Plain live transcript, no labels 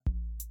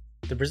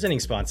The presenting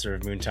sponsor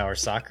of Moon Tower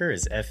Soccer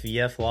is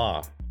FVF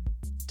Law.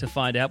 To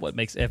find out what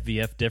makes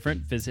FVF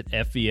different, visit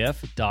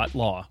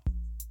fvf.law.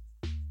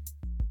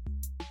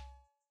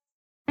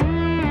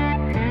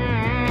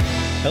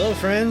 Hello,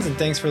 friends, and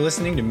thanks for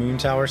listening to Moon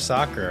Tower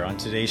Soccer. On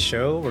today's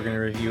show, we're going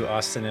to review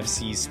Austin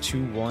FC's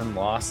 2-1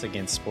 loss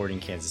against Sporting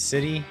Kansas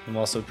City, and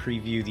we'll also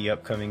preview the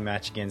upcoming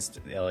match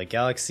against the LA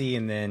Galaxy,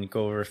 and then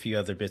go over a few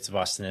other bits of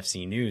Austin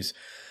FC news.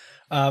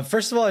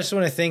 First of all, I just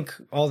want to thank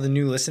all the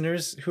new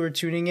listeners who are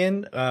tuning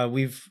in.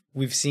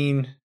 We've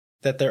seen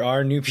that there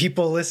are new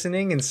people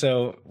listening, and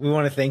so we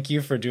want to thank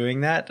you for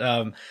doing that.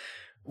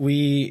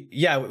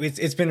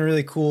 It's been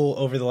really cool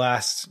over the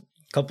last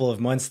couple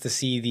of months to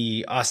see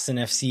the Austin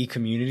FC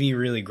community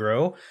really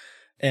grow,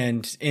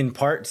 and in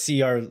part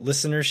see our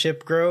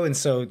listenership grow. And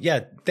so,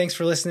 thanks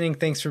for listening.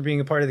 Thanks for being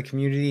a part of the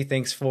community.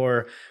 Thanks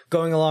for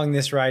going along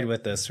this ride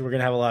with us. We're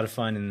going to have a lot of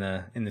fun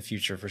in the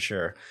future for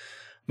sure.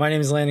 My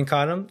name is Landon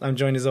Cottam. I'm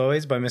joined as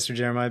always by Mr.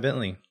 Jeremiah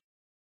Bentley.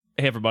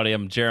 Hey everybody,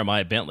 I'm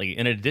Jeremiah Bentley.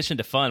 In addition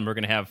to fun, we're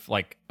going to have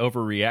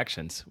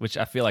overreactions, which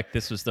I feel like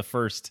this was the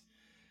first.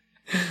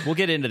 We'll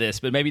get into this,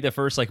 but maybe the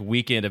first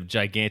weekend of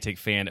gigantic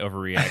fan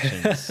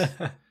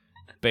overreactions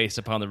based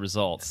upon the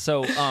results.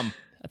 So I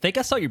think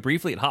I saw you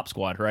briefly at Hop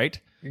Squad, right?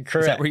 Correct.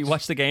 Is that where you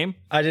watched the game?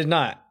 I did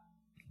not.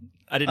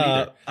 I didn't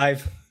either.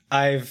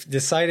 I've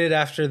decided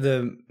after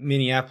the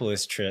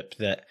Minneapolis trip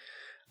that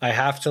I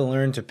have to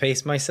learn to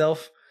pace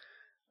myself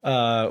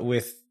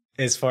with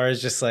as far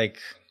as just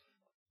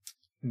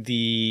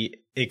the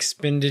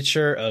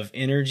expenditure of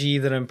energy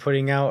that I'm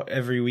putting out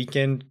every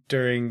weekend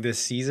during this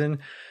season.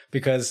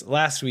 Because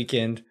last week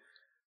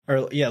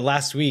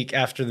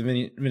after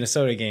the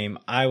Minnesota game,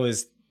 I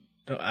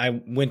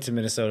went to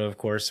Minnesota, of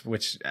course,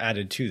 which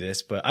added to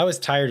this, but I was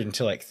tired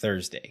until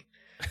Thursday.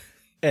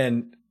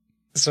 And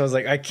so I was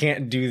like, I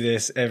can't do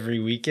this every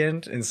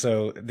weekend. And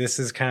so this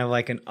is kind of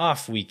an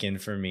off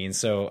weekend for me. And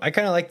so I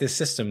kind of like this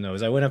system though,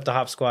 is I went up to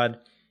Hop Squad,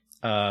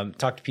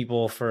 talked to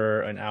people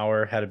for an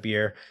hour, had a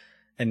beer,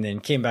 and then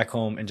came back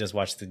home and just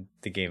watched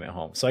the game at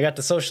home. So I got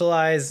to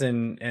socialize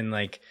and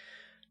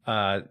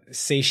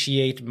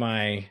satiate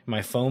my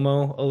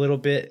FOMO a little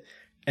bit,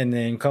 and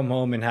then come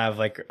home and have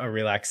a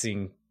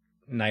relaxing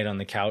night on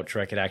the couch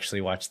where I could actually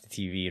watch the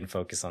TV and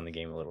focus on the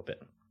game a little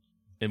bit.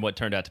 And what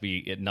turned out to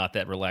be not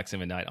that relaxing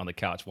of a night on the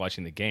couch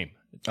watching the game.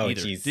 Oh,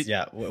 geez.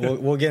 Yeah.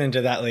 We'll get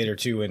into that later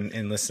too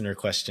in listener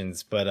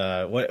questions.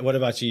 But what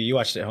about you? You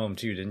watched it at home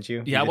too, didn't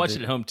you? Yeah, I watched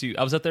it at home too.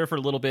 I was up there for a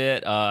little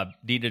bit,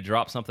 needed to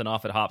drop something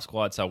off at Hop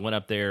Squad. So I went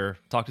up there,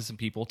 talked to some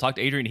people, talked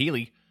to Adrian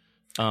Healy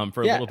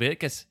for a little bit,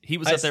 because he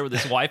was up there with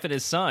his wife and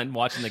his son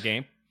watching the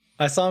game.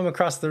 I saw him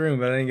across the room,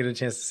 but I didn't get a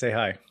chance to say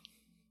hi.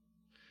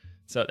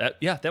 So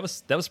that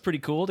was pretty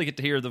cool to get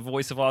to hear the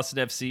voice of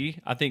Austin FC.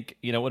 I think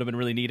it would have been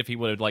really neat if he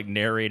would have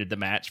narrated the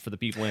match for the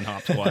people in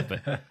Hop Squad,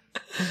 but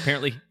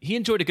apparently he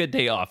enjoyed a good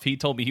day off. He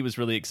told me he was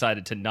really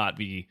excited to not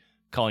be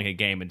calling a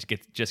game and to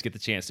just get the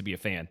chance to be a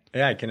fan.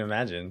 Yeah, I can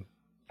imagine.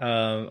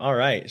 All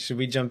right, should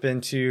we jump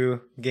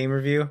into game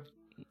review?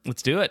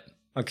 Let's do it.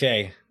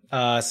 Okay.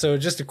 So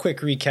just a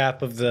quick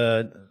recap of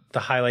the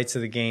highlights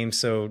of the game.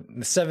 So in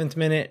the 7th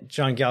minute,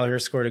 John Gallagher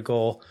scored a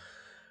goal.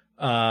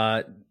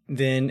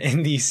 Then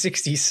in the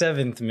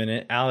 67th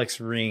minute, Alex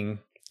Ring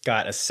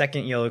got a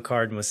second yellow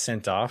card and was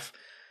sent off,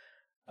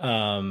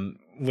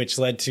 which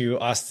led to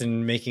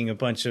Austin making a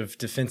bunch of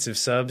defensive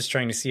subs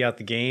trying to see out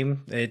the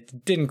game.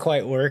 It didn't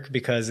quite work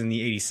because in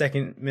the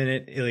 82nd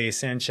minute, Ilya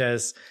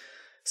Sanchez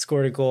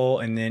scored a goal.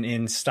 And then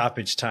in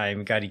stoppage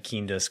time, Gadi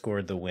Kinda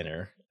scored the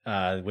winner,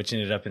 which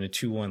ended up in a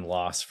 2-1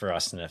 loss for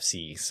Austin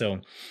FC.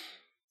 So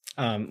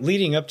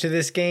leading up to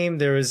this game,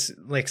 there was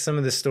some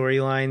of the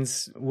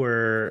storylines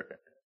were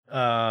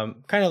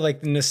kind of the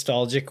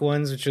nostalgic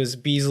ones, which was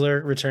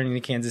Beasler returning to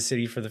Kansas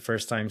City for the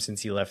first time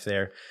since he left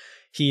there.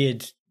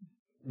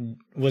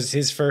 Was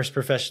his first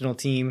professional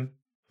team,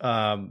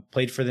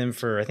 played for them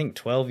for I think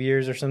 12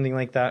 years or something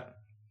like that,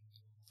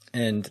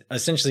 and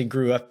essentially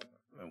grew up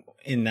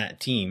in that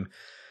team.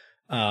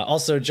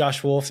 Also,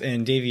 Josh Wolf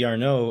and Davy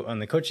Arnaud on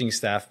the coaching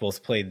staff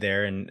both played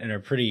there and are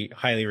pretty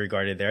highly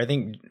regarded there. I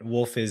think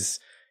Wolf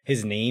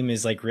his name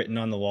is written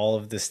on the wall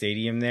of the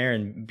stadium there,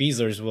 and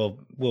Beasler's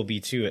will be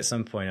too at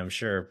some point, I'm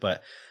sure.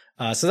 But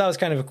so that was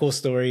kind of a cool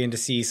story, and to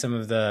see some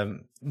of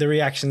the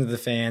reactions of the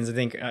fans. I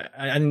think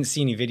I didn't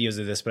see any videos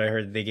of this, but I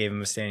heard they gave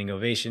him a standing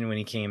ovation when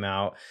he came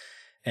out,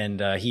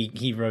 and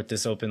he wrote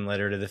this open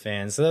letter to the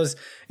fans. So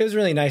it was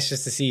really nice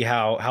just to see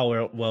how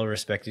well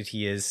respected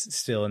he is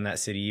still in that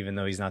city, even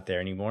though he's not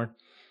there anymore.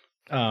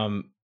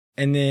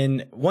 And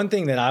then one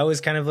thing that I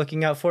was kind of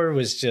looking out for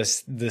was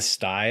just the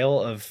style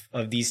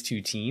of these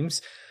two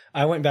teams.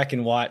 I went back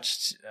and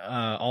watched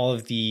all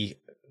of the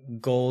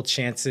goal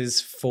chances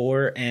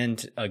for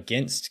and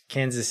against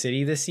Kansas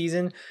City this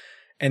season,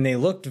 and they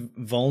looked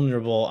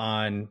vulnerable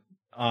on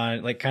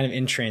kind of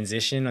in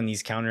transition on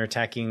these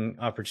counterattacking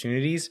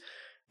opportunities,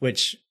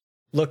 which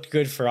looked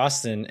good for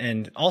Austin.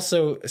 And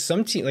also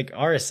some team like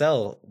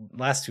RSL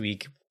last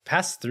week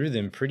passed through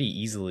them pretty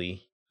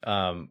easily,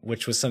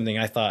 which was something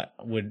I thought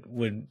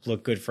would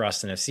look good for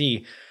Austin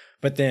FC.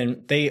 But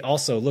then they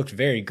also looked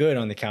very good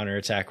on the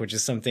counterattack, which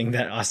is something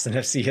that Austin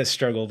FC has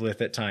struggled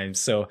with at times.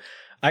 So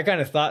I kind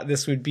of thought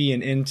this would be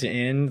an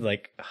end-to-end,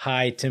 like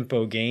high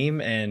tempo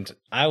game. And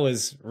I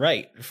was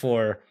right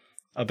for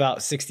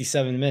about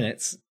 67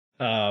 minutes.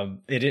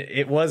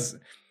 It was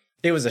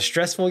a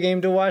stressful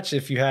game to watch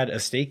if you had a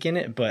stake in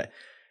it, but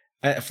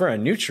for a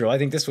neutral, I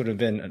think this would have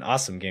been an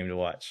awesome game to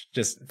watch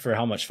just for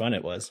how much fun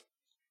it was.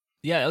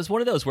 Yeah, it was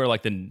one of those where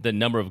like the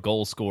number of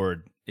goals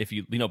scored, if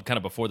you know, kind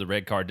of before the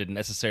red card, didn't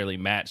necessarily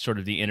match sort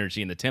of the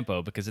energy and the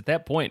tempo, because at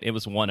that point it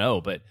was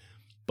 1-0, but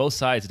both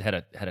sides had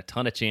a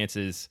ton of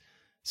chances.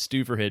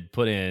 Stuver had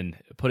put in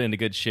a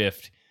good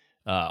shift.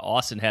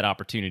 Austin had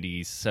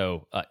opportunities,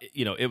 so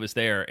it was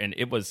there, and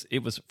it was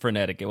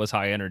frenetic. It was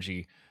high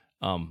energy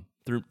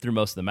through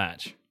most of the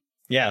match.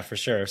 Yeah, for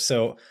sure.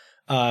 So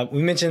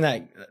we mentioned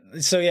that.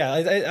 So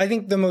yeah, I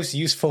think the most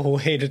useful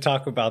way to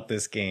talk about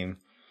this game,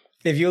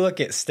 if you look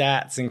at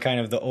stats and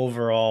kind of the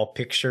overall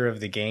picture of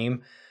the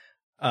game,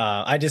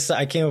 I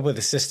came up with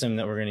a system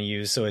that we're going to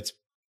use. So it's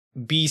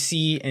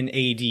BC and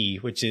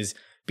AD, which is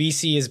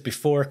BC is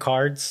before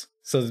cards,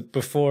 so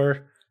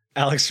before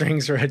Alex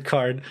Ring's red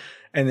card,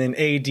 and then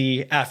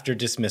AD after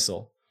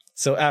dismissal.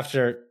 So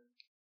after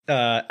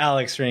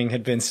Alex Ring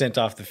had been sent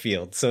off the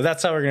field. So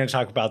that's how we're going to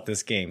talk about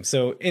this game.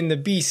 So in the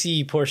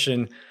BC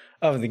portion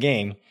of the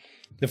game,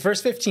 the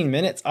first 15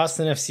 minutes,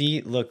 Austin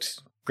FC looked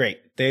great.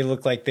 They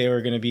looked like they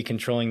were going to be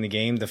controlling the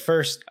game. The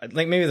first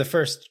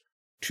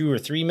 2 or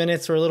 3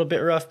 minutes were a little bit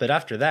rough, but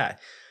after that,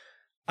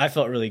 I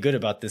felt really good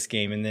about this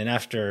game. And then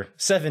after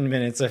 7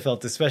 minutes, I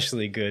felt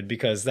especially good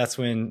because that's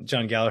when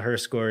John Gallagher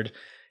scored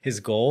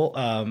his goal.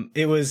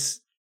 It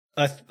was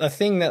a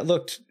thing that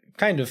looked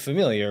kind of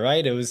familiar,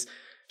 right? It was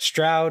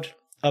Stroud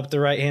up the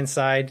right-hand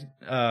side,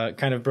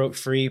 kind of broke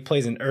free,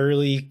 plays an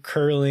early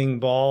curling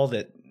ball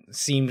that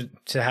seemed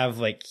to have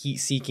like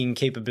heat-seeking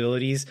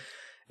capabilities,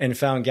 and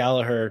found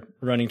Gallagher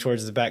running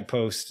towards the back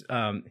post.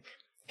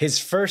 His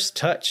first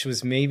touch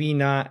was maybe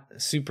not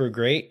super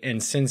great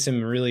and sends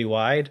him really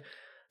wide,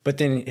 but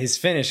then his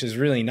finish is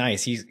really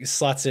nice. He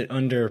slots it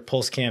under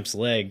Pulscamp's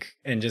leg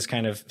and just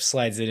kind of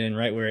slides it in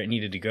right where it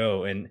needed to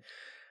go. And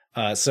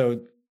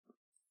so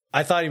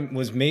I thought he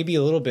was maybe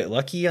a little bit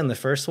lucky on the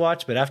first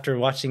watch, but after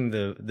watching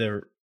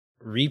the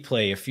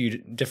replay a few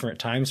different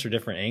times for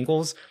different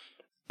angles,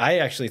 I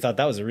actually thought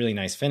that was a really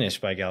nice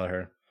finish by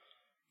Gallagher.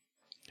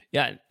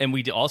 Yeah, and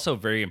we also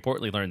very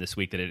importantly learned this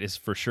week that it is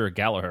for sure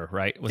Gallagher,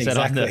 right? Was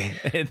exactly.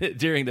 That on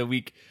during the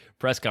week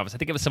press conference? I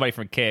think it was somebody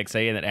from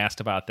KXA that asked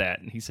about that,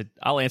 and he said,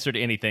 "I'll answer to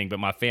anything, but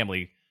my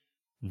family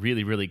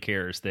really, really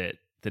cares that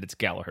it's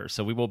Gallagher,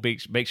 so we will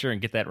make sure and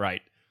get that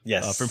right."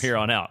 Yes, from here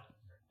on out.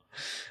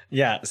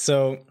 Yeah,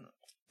 so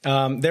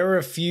there were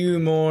a few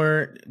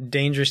more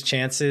dangerous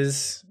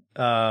chances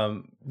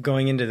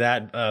going into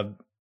that on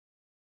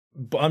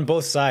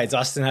both sides.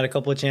 Austin had a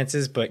couple of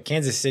chances, but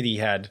Kansas City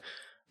had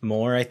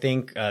more, I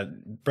think.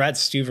 Brad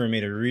Stuver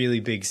made a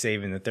really big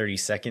save in the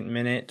 32nd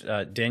minute.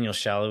 Daniel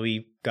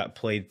Shallowy got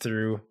played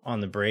through on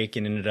the break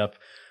and ended up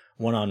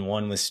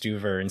one-on-one with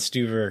Stuver, and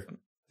Stuver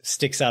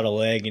sticks out a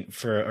leg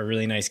for a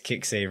really nice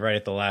kick save right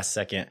at the last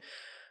second.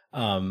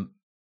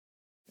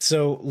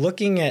 So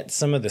looking at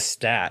some of the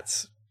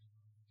stats,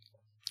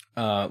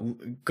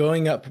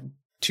 going up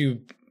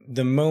to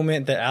the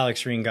moment that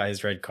Alex Ring got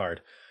his red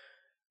card,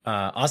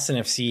 Austin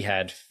FC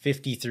had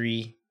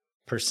 53%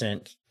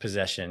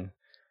 possession,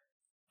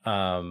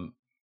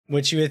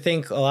 which you would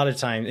think a lot of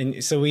time.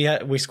 And so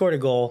we scored a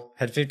goal,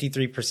 had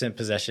 53%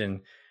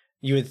 possession.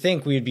 You would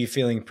think we would be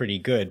feeling pretty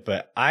good,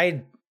 but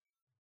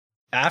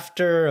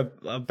after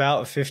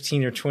about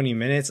 15 or 20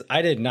 minutes,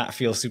 I did not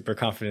feel super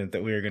confident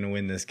that we were going to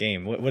win this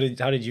game.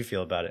 How did you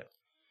feel about it?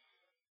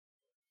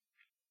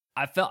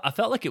 I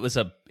felt like it was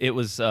a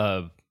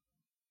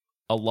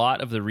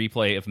lot of the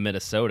replay of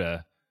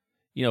Minnesota,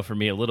 for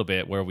me a little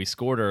bit, where we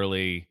scored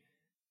early.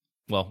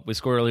 Well, we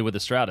scored early with a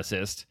Stroud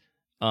assist,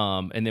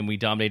 and then we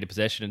dominated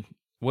possession.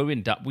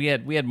 We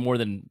had more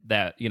than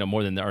that,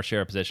 more than our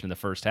share of possession in the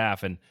first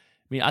half. And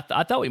I mean,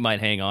 I thought we might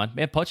hang on.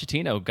 Man,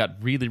 Pochettino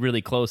got really,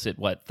 really close at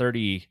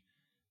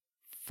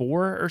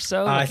 34 or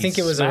so. I think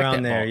it was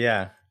around there.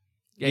 Yeah.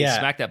 Yeah, he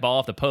smacked that ball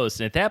off the post.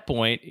 And at that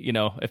point,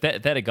 if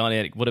that had gone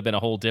in, it would have been a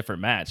whole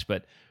different match.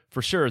 But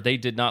for sure, they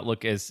did not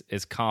look as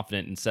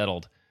confident and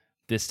settled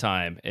this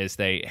time as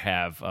they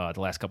have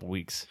the last couple of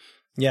weeks.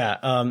 Yeah,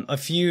 a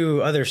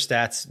few other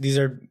stats. These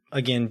are,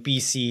 again,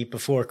 BC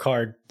before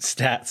card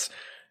stats.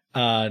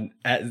 At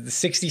the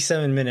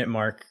 67-minute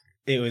mark,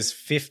 it was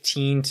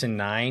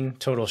 15-9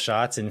 total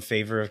shots in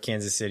favor of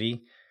Kansas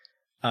City.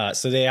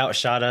 So they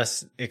outshot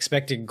us.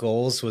 Expected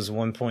goals was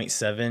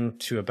 1.7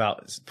 to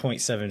about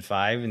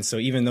 0.75. And so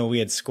even though we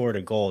had scored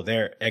a goal,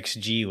 their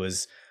XG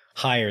was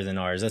higher than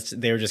ours.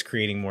 They were just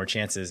creating more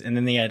chances. And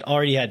then they had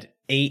already had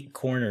 8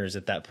 corners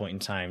at that point in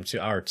time to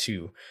our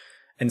 2.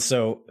 And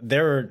so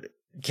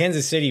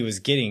Kansas City was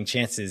getting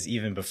chances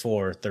even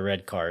before the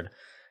red card.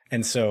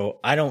 And so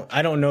I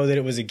don't know that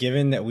it was a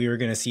given that we were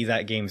going to see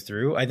that game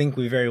through. I think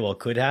we very well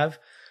could have.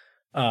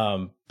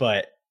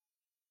 But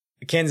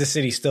Kansas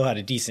City still had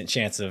a decent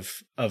chance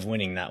of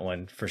winning that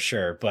one for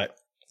sure. But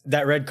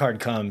that red card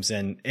comes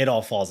and it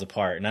all falls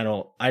apart.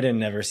 And I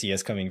didn't ever see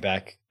us coming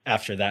back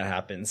after that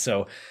happened.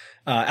 So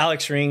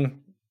Alex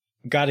Ring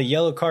got a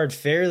yellow card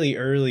fairly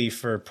early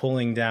for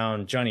pulling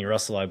down Johnny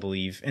Russell, I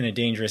believe, in a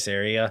dangerous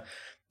area.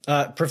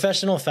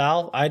 Professional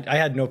foul. I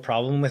had no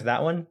problem with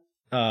that one.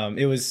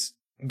 It was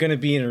going to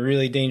be in a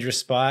really dangerous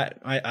spot.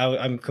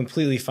 I'm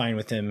completely fine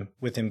with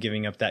him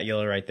giving up that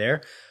yellow right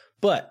there.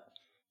 But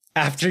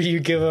after you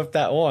give up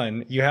that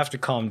one, you have to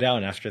calm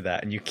down after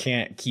that, and you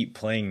can't keep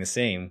playing the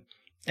same.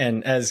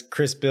 And as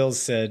Chris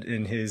Bills said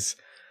in his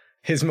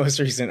most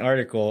recent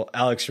article,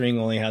 Alex Ring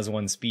only has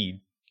one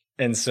speed.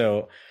 And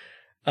so,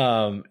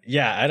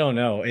 I don't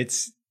know.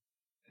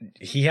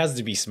 He has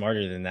to be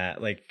smarter than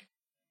that. Like,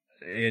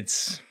 I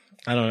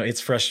don't know.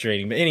 It's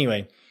frustrating. But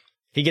anyway,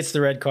 he gets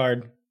the red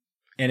card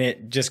and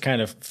it just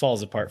kind of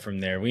falls apart from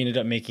there. We ended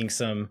up making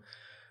some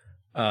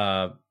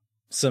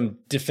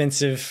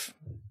defensive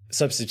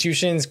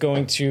substitutions,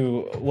 going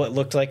to what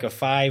looked like a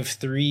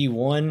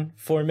 5-3-1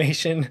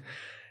 formation.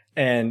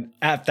 And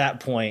at that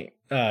point,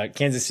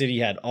 Kansas City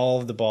had all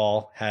of the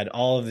ball, had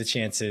all of the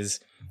chances.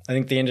 I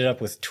think they ended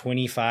up with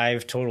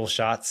 25 total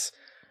shots,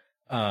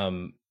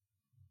 and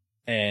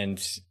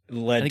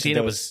led to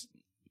those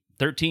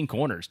 13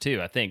 corners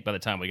too. I think by the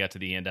time we got to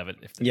the end of it,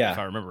 if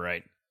I remember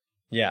right.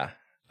 Yeah.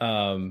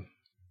 But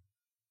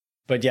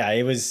yeah,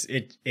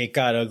 it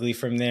got ugly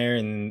from there,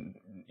 and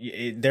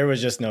there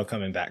was just no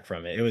coming back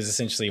from it. It was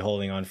essentially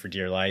holding on for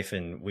dear life,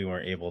 and we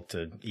weren't able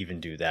to even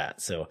do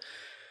that. So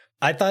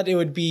I thought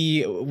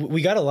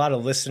we got a lot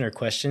of listener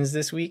questions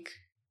this week,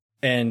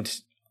 and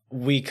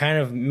we kind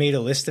of made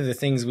a list of the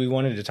things we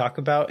wanted to talk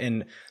about,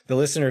 and the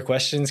listener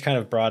questions kind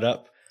of brought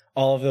up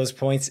all of those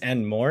points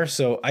and more.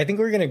 So I think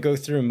we're going to go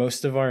through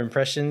most of our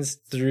impressions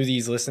through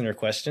these listener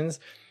questions.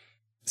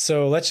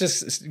 So let's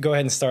just go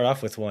ahead and start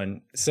off with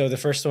one. So the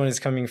first one is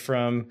coming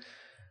from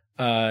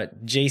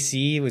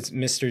JC, with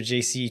Mr.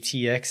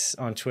 JCTX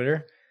on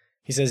Twitter.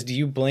 He says, do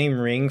you blame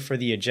Ring for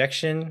the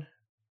ejection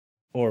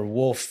or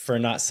Wolf for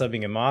not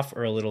subbing him off,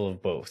 or a little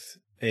of both?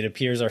 It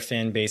appears our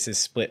fan base is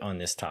split on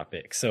this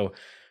topic. So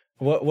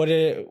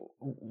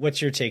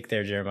what's your take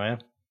there, Jeremiah?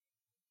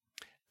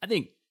 I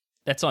think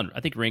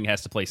Ring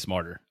has to play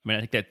smarter. I mean,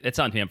 I think that's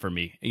on him for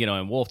me.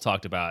 And Wolf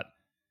talked about,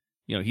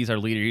 he's our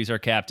leader, he's our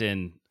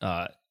captain.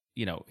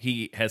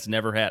 He has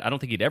never had, I don't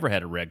think he'd ever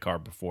had a red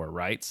card before,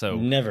 right? So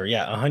never,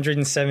 yeah.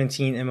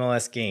 117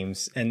 MLS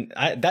games. And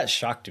that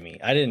shocked me.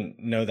 I didn't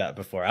know that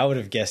before. I would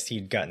have guessed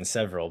he'd gotten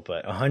several,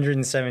 but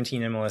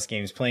 117 MLS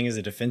games playing as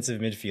a defensive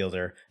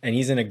midfielder, and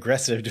he's an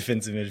aggressive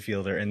defensive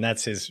midfielder, and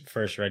that's his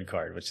first red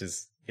card, which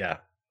is, I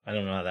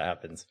don't know how that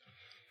happens.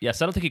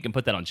 Yes, I don't think you can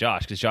put that on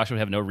Josh, because Josh would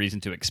have no reason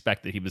to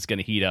expect that he was going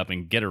to heat up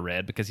and get a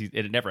red, because it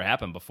had never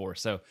happened before.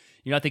 So,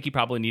 I think he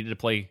probably needed to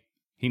play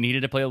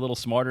a little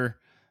smarter,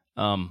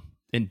 and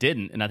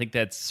didn't. And I think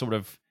that's sort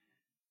of,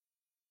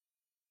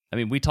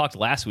 we talked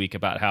last week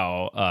about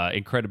how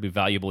incredibly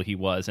valuable he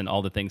was and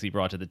all the things he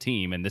brought to the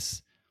team. And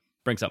this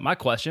brings up my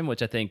question,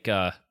 which I think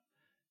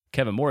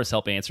Kevin Morris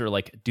helped answer.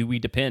 Like, do we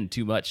depend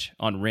too much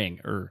on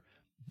Ring?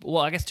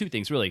 I guess two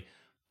things really.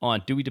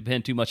 Do we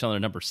depend too much on our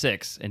number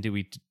 6, and do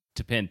we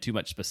depend too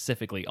much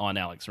specifically on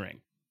Alex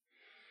Ring?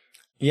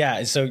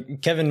 Yeah, so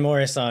Kevin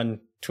Morris on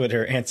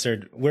Twitter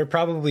answered, we're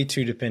probably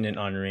too dependent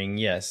on Ring,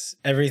 yes.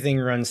 Everything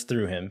runs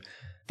through him.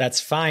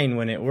 That's fine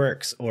when it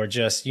works, or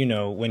just,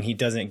 when he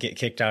doesn't get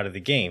kicked out of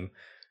the game.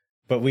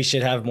 But we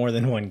should have more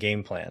than one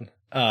game plan.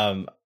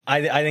 I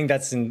think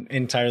that's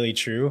entirely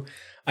true.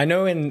 I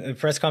know in the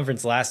press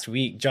conference last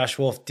week, Josh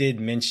Wolf did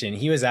mention,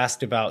 he was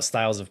asked about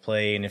styles of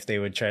play and if they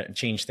would try to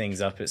change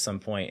things up at some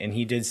point. And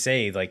he did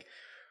say, like,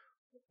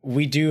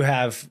 we do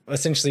have,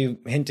 essentially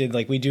hinted,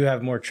 like, we do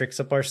have more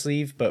tricks up our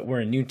sleeve, but we're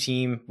a new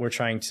team. We're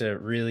trying to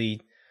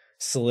really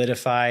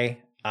solidify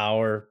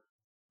our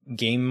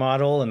game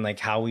model and like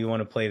how we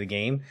want to play the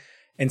game.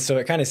 And so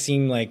it kind of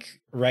seemed like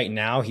right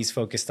now he's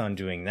focused on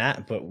doing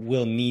that, but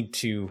we'll need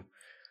to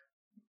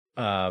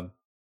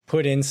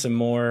put in some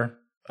more,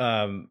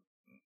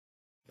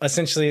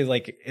 essentially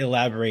like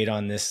elaborate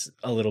on this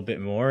a little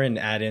bit more and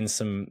add in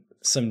some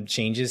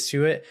changes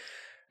to it.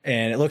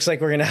 And it looks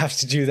like we're going to have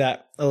to do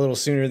that a little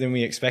sooner than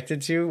we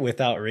expected to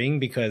without Ring,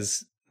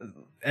 because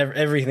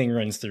everything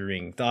runs through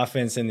Ring. The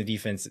offense and the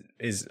defense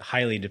is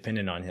highly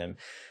dependent on him.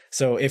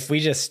 So if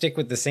we just stick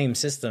with the same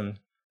system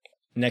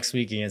next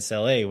week against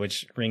LA,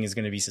 which Ring is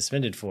going to be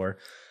suspended for,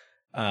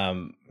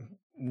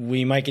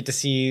 we might get to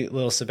see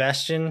little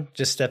Sebastian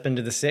just step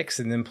into the 6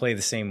 and then play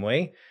the same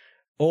way.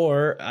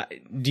 Or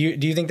do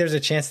you think there's a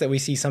chance that we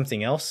see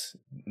something else,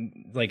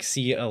 like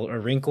see a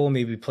wrinkle,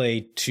 maybe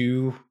play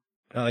two,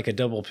 like a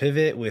double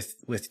pivot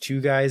with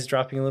two guys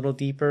dropping a little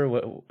deeper?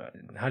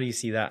 How do you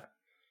see that?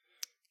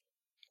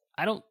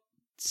 I don't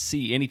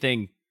see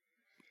anything.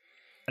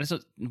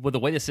 With the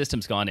way the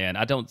system's gone in,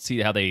 I don't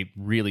see how they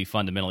really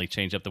fundamentally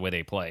change up the way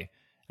they play.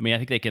 I mean, I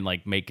think they can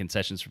like make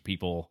concessions for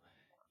people,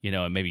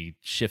 and maybe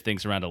shift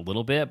things around a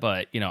little bit.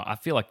 But, I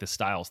feel like the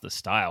style's the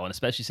style. And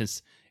especially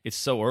since it's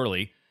so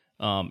early,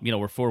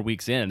 We're 4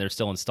 weeks in and they're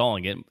still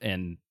installing it,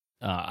 and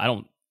I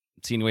don't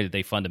see any way that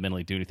they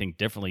fundamentally do anything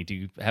differently. Do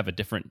you have a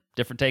different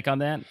take on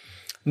that?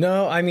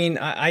 No, I mean,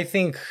 I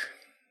think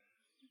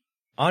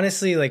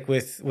honestly, like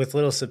with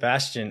little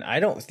Sebastian, I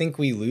don't think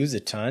we lose a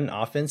ton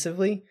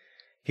offensively.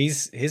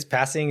 His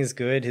passing is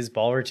good, his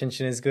ball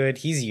retention is good.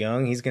 He's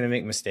young, he's going to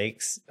make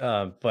mistakes,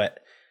 but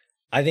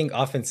I think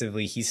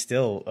offensively he's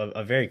still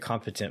a very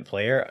competent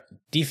player.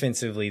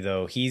 Defensively,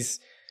 though, he's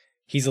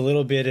a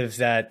little bit of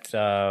that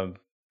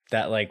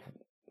like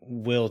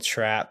Will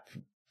Trapp,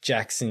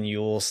 Jackson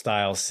Ewell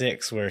style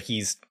 6, where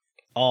he's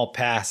all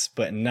pass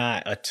but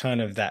not a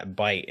ton of that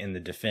bite in the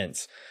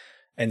defense.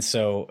 And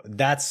so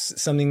that's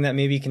something that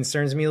maybe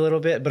concerns me a little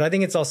bit, but I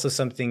think it's also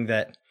something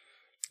that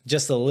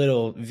just a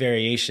little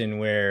variation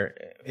where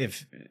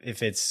if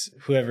it's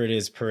whoever it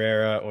is,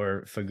 Pereira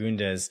or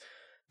Fagundes,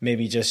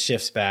 maybe just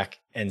shifts back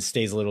and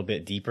stays a little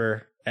bit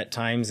deeper at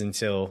times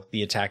until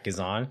the attack is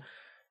on.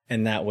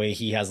 And that way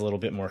he has a little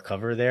bit more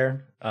cover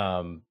there.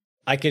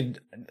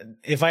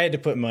 If I had to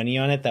put money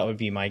on it, that would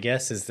be my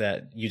guess, is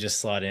that you just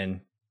slot in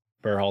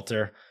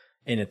Berhalter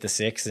in at the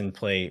 6 and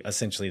play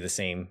essentially the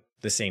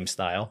same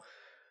style.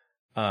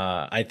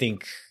 I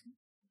think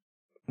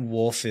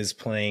Wolf is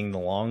playing the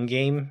long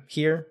game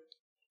here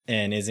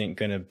and isn't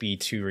going to be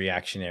too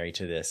reactionary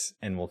to this,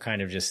 and will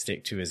kind of just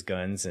stick to his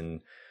guns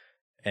and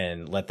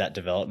let that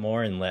develop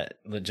more, and let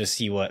just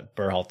see what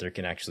Berhalter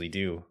can actually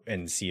do,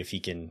 and see if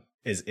he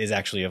is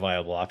actually a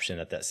viable option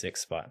at that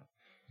 6 spot.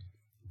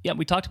 Yeah,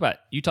 you talked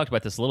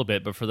about this a little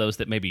bit, but for those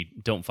that maybe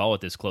don't follow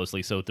it this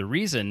closely, so the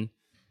reason,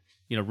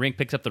 Rink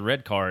picks up the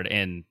red card,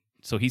 and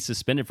so he's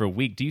suspended for a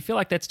week. Do you feel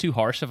like that's too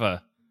harsh of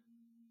a?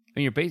 I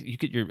mean,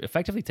 you're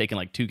effectively taking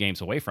like 2 games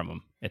away from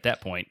him at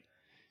that point.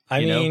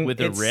 With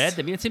the red,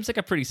 I mean, it seems like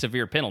a pretty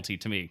severe penalty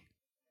to me.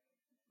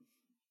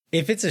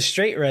 If it's a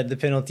straight red, the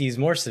penalty is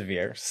more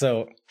severe.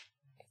 So,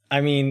 I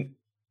mean,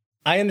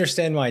 I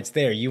understand why it's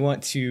there. You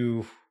want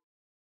to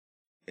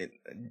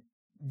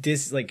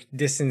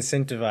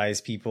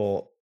disincentivize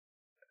people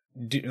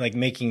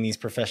making these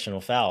professional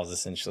fouls,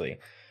 essentially.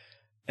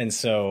 And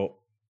so,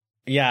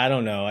 yeah, I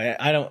don't know.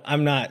 I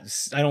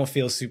don't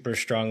feel super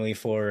strongly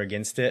for or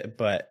against it,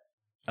 but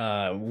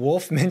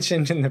Wolf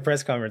mentioned in the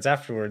press conference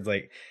afterwards,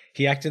 like,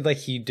 he acted like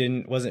he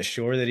wasn't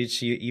sure that it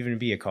should even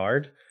be a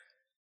card.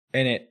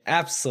 And it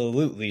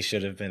absolutely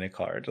should have been a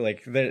card.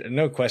 Like,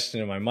 no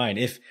question in my mind.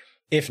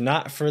 If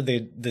not for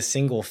the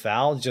single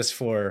foul, just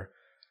for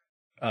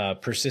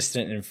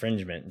persistent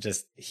infringement.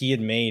 Just, he had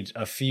made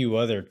a few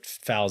other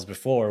fouls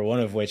before,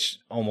 one of which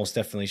almost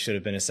definitely should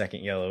have been a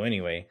second yellow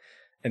anyway.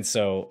 And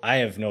so I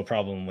have no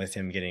problem with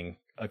him getting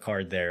a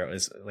card there,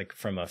 as like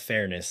from a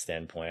fairness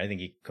standpoint. I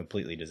think he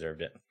completely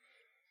deserved it.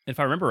 If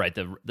I remember right,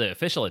 the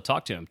official had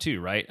talked to him too,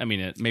 right? I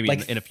mean, maybe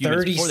like in a few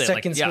 30 minutes before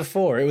seconds that,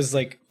 before. It was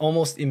like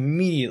almost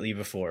immediately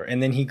before.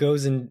 And then he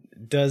goes and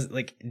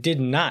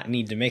did not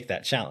need to make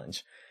that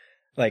challenge.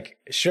 Like,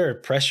 sure,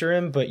 pressure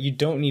him, but you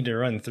don't need to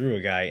run through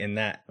a guy in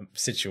that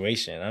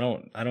situation. I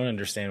don't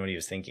understand what he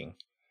was thinking.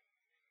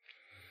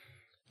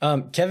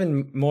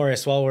 Kevin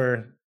Morris, while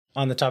we're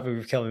on the topic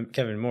of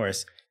Kevin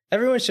Morris,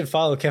 everyone should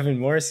follow Kevin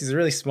Morris. He's a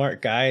really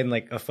smart guy and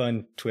like a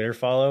fun Twitter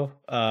follow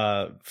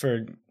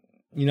for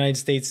United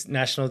States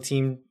national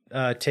team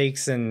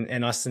takes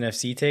and Austin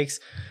FC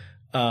takes.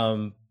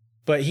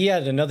 But he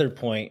had another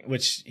point,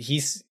 which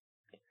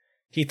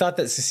he thought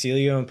that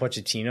Cecilio and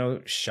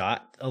Pochettino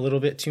shot a little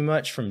bit too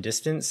much from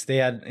distance. They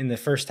had, in the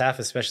first half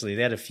especially,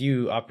 they had a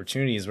few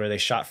opportunities where they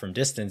shot from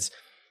distance,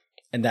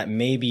 and that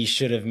maybe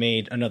should have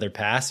made another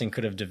pass and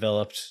could have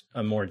developed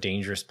a more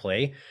dangerous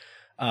play.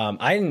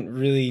 I hadn't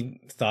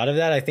really thought of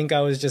that. I think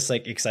I was just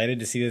like excited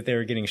to see that they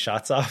were getting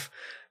shots off.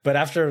 But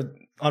after,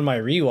 on my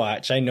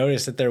rewatch, I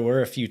noticed that there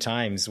were a few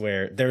times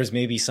where there was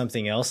maybe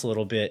something else a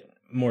little bit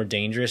more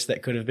dangerous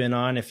that could have been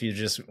on if you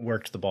just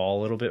worked the ball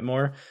a little bit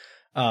more.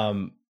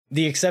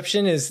 The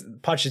exception is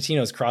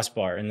Pochettino's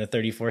crossbar in the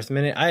 34th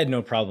minute. I had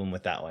no problem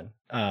with that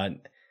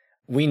one.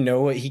 We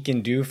know what he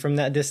can do from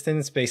that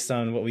distance based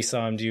on what we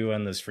saw him do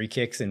on those free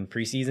kicks in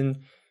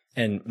preseason,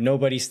 and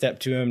nobody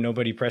stepped to him,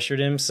 nobody pressured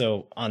him.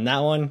 So on that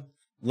one,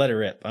 let it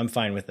rip. I'm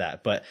fine with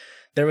that. But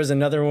there was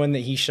another one that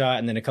he shot,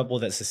 and then a couple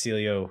that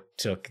Cecilio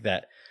took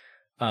that,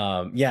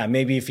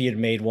 maybe if he had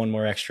made one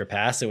more extra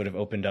pass, it would have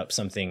opened up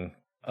something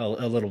a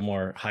little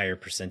more higher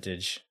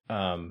percentage.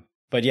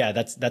 But yeah,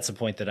 that's a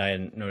point that I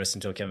hadn't noticed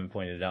until Kevin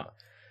pointed it out.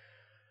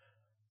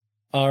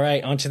 All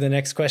right, on to the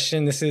next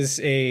question. This is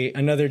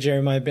another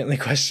Jeremiah Bentley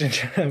question,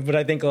 but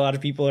I think a lot of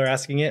people are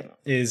asking it,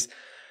 is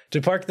to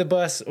park the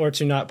bus or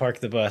to not park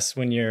the bus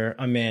when you're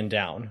a man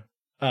down.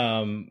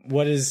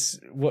 What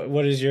is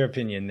your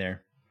opinion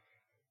there?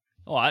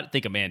 Oh, I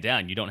think a man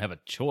down, you don't have a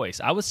choice.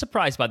 I was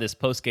surprised by this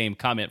post-game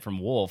comment from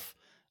Wolf,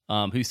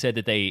 who said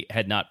that they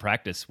had not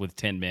practiced with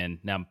 10 men.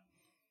 Now,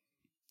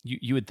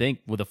 you would think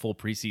with a full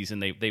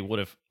preseason they would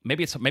have.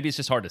 Maybe it's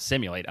just hard to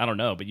simulate. I don't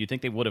know, but you'd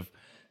think they would have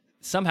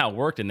somehow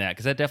worked in that,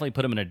 because that definitely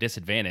put them in a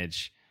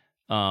disadvantage.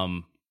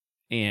 And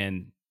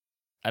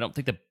I don't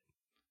think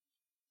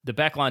the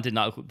back line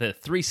the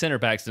 3 center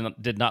backs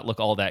did not look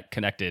all that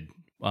connected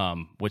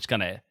which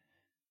kind of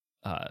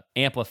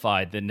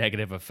amplified the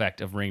negative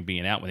effect of Ring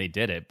being out when they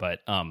did it. But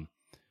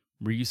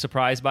were you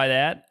surprised by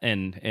that?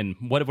 And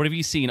what have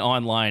you seen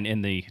online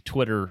in the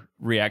Twitter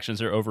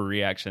reactions or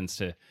overreactions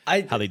to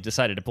how they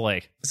decided to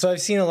play? So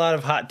I've seen a lot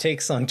of hot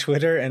takes on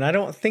Twitter, and I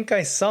don't think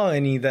I saw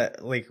any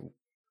that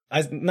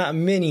not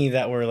many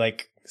that were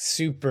like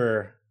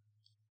super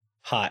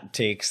hot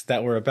takes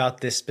that were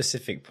about this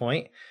specific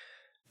point.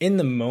 In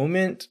the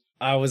moment,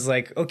 I was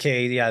like,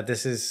 okay, yeah,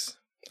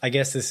 I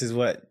guess this is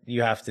what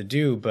you have to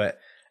do. But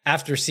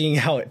after seeing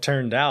how it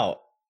turned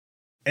out,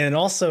 and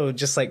also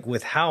just like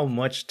with how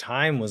much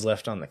time was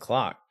left on the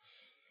clock,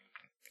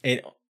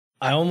 I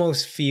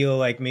almost feel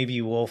like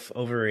maybe Wolf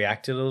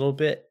overreacted a little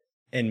bit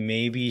and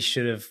maybe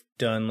should have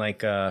done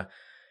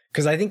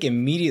because I think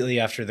immediately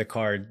after the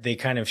card, they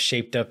kind of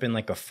shaped up in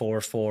like a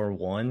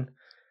 4-4-1.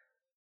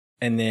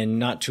 And then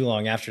not too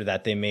long after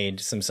that, they made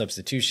some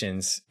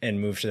substitutions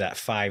and moved to that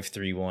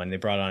 5-3-1. They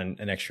brought on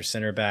an extra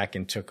center back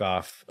and took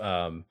off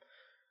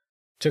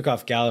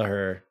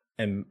Gallagher,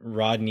 and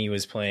Rodney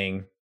was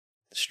playing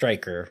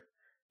striker.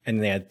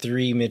 And they had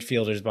 3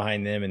 midfielders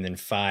behind them and then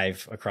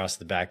 5 across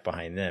the back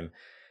behind them.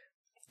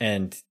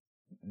 And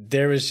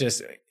there was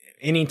just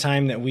any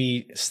time that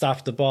we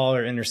stopped the ball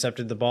or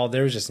intercepted the ball,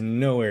 there was just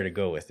nowhere to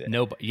go with it.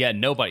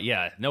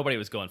 Nobody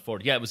was going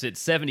forward. Yeah, it was at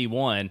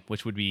 71,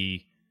 which would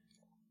be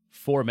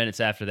 4 minutes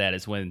after that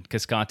is when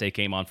Cascante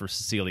came on for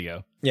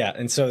Cecilio. Yeah,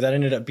 and so that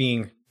ended up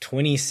being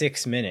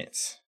 26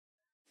 minutes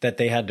that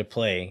they had to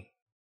play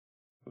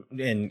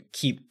and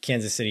keep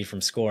Kansas City from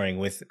scoring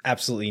with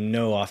absolutely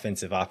no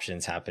offensive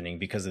options happening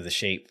because of the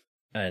shape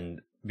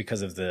and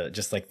because of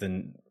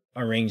the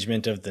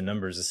arrangement of the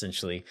numbers,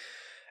 essentially.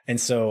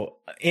 And so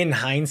in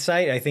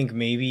hindsight, I think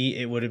maybe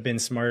it would have been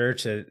smarter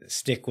to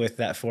stick with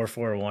that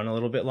 4-4-1 a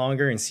little bit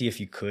longer and see if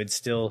you could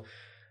still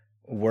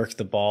work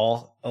the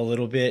ball a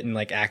little bit and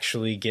like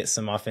actually get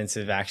some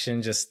offensive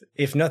action, just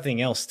if nothing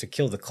else to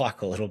kill the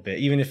clock a little bit,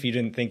 even if you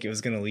didn't think it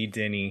was going to lead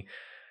to any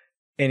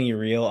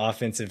real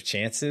offensive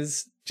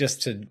chances,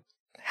 just to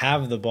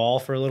have the ball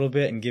for a little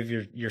bit and give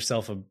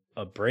yourself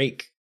a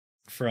break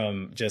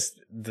from just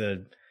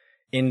the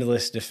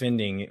endless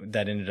defending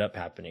that ended up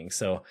happening.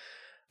 So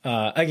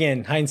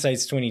again,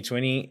 hindsight's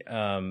 2020,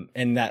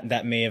 and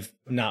that may have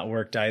not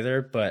worked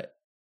either, but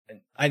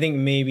I think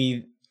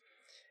maybe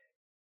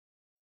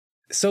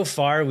so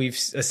far, we've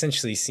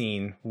essentially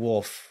seen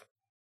Wolf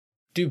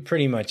do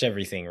pretty much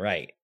everything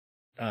right.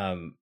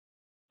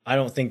 I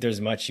don't think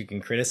there's much you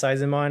can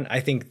criticize him on. I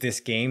think this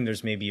game,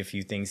 there's maybe a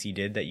few things he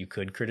did that you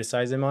could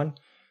criticize him on.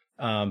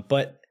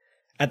 But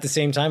at the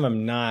same time,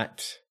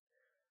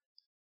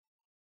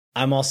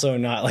 I'm also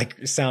not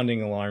like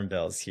sounding alarm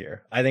bells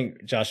here. I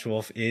think Josh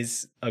Wolf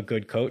is a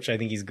good coach. I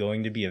think he's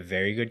going to be a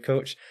very good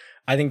coach.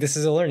 I think this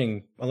is a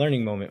learning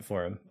moment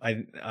for him.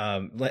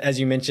 As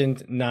you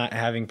mentioned, not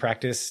having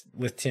practice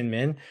with 10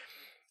 men.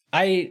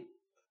 I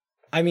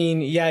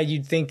mean, yeah,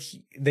 you'd think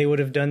they would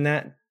have done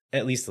that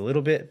at least a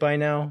little bit by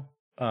now.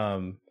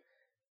 I'm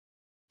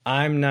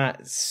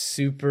not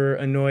super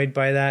annoyed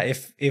by that.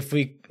 If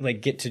we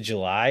like get to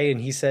July and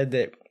he said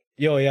that,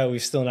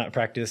 we've still not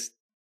practiced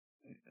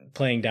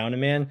playing down a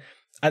man,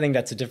 I think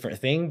that's a different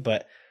thing,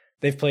 but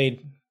they've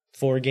played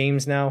 4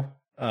 games now.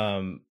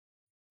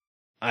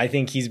 I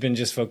think he's been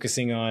just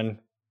focusing on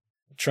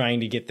trying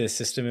to get this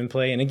system in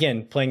play. And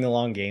again, playing the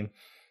long game.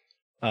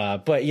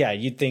 But yeah,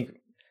 you'd think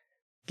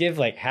give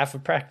like half a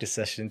practice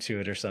session to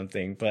it or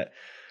something. But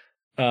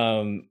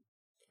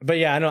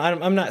yeah,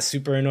 I'm not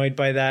super annoyed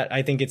by that.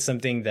 I think it's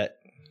something that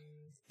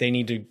they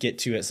need to get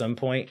to at some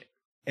point.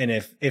 And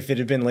if it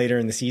had been later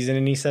in the season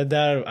and he said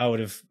that, I would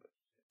have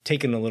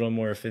taken a little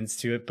more offense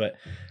to it. But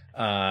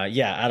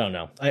yeah, I don't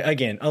know.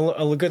 Again,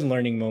 a good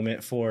learning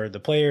moment for the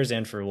players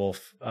and for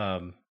Wolf.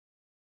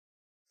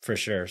 For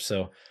sure.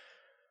 So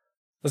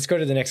let's go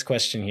to the next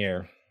question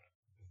here.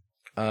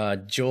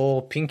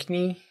 Joel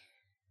Pinkney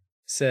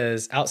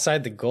says,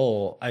 outside the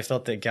goal, I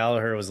felt that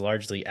Gallagher was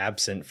largely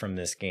absent from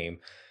this game,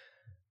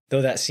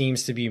 though that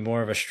seems to be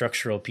more of a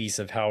structural piece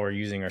of how we're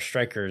using our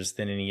strikers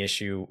than any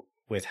issue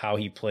with how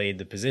he played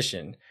the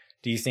position.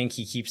 Do you think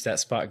he keeps that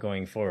spot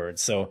going forward?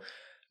 So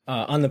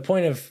on the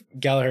point of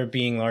Gallagher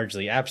being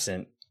largely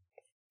absent,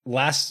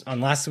 on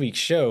last week's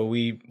show,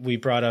 we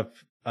brought up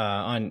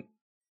on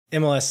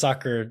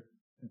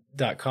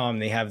MLSsoccer.com,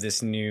 they have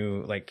this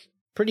new, like,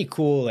 pretty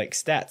cool, like,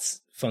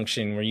 stats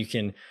function where you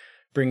can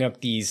bring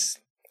up these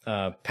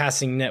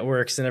passing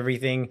networks and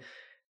everything.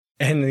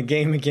 And the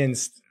game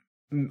against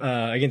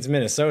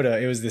Minnesota,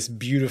 it was this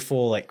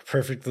beautiful, like,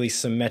 perfectly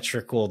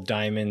symmetrical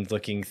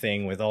diamond-looking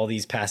thing with all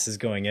these passes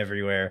going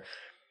everywhere.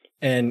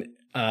 And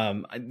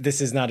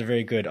this is not a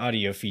very good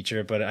audio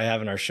feature, but I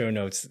have in our show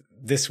notes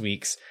this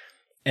week's,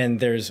 and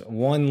there's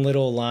one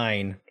little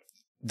line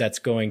that's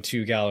going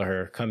to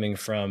Gallagher coming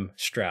from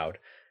Stroud.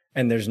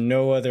 And there's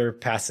no other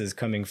passes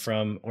coming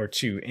from or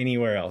to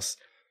anywhere else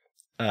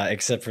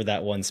except for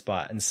that one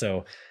spot. And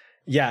so,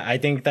 yeah, I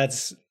think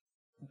that's,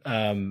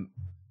 I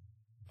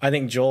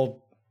think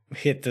Joel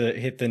hit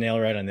the nail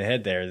right on the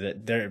head there.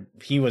 That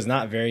he was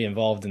not very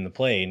involved in the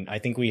play, and I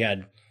think we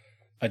had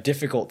a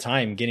difficult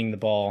time getting the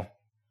ball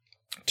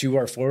to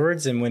our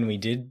forwards. And when we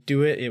did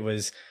do it, it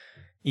was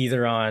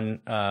either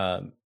on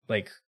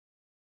like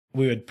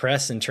we would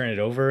press and turn it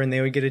over, and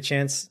they would get a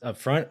chance up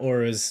front,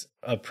 or it was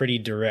a pretty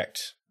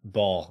direct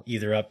ball,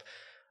 either up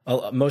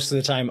most of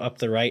the time up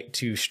the right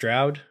to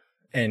Stroud.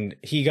 And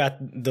he got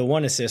the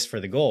one assist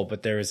for the goal,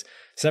 but there was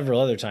several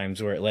other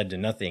times where it led to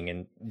nothing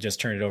and just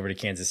turned it over to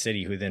Kansas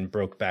City, who then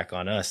broke back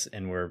on us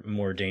and were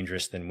more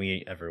dangerous than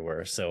we ever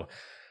were. So,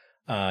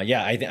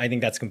 I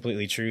think that's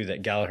completely true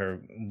that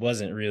Gallagher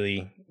wasn't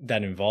really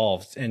that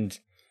involved. And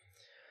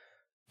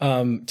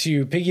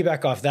to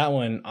piggyback off that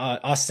one,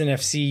 Austin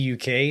FC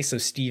UK, so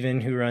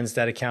Steven, who runs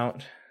that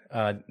account,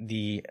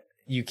 the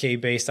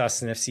UK-based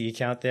Austin FC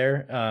account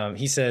there,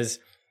 he says,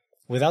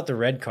 without the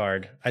red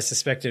card, I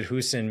suspected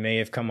Houston may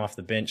have come off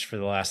the bench for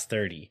the last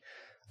 30,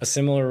 a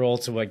similar role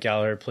to what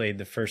Gallagher played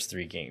the first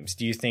 3 games.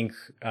 Do you think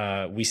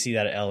we see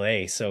that at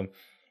LA? So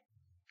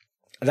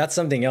that's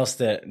something else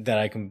that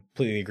I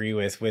completely agree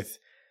with. With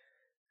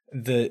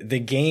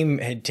the game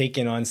had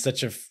taken on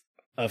such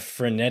a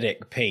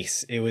frenetic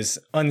pace. It was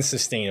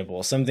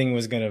unsustainable. Something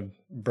was going to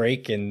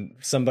break and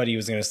somebody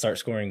was going to start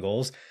scoring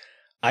goals.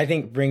 I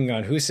think bringing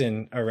on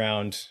Houston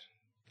around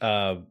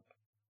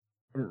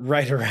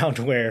right around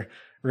where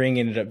Ring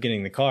ended up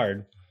getting the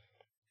card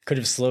could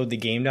have slowed the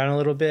game down a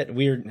little bit.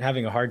 We were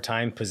having a hard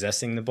time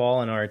possessing the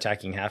ball in our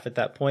attacking half at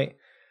that point.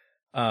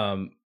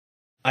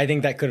 I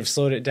think that could have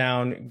slowed it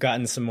down,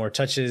 gotten some more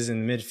touches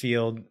in the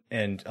midfield,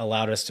 and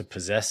allowed us to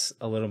possess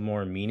a little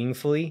more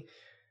meaningfully,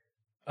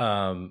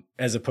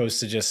 as opposed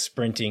to just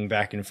sprinting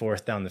back and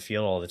forth down the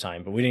field all the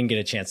time. But we didn't get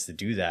a chance to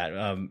do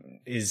that.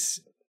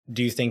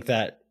 Do you think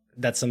that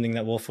that's something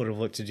that Wolf would have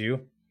looked to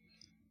do?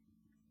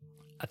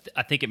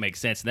 I think it makes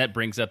sense, and that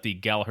brings up the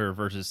Gallagher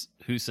versus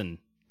Houston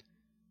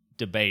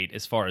debate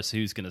as far as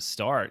who's going to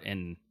start.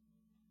 And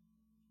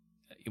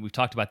we've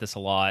talked about this a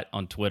lot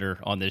on Twitter,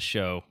 on this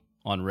show,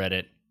 on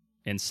Reddit,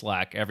 in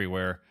Slack,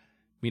 everywhere.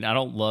 I mean, I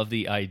don't love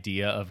the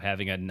idea of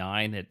having a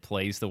 9 that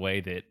plays the way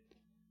that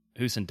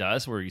Houston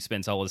does, where he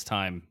spends all his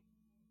time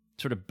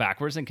sort of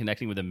backwards and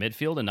connecting with the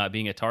midfield and not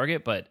being a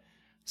target. But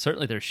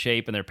certainly their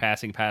shape and their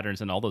passing patterns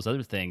and all those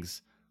other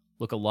things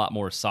look a lot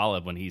more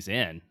solid when he's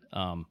in.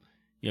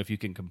 If you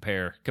can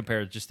compare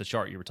just the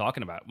chart you were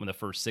talking about when the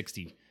first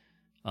 60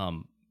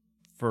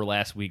 for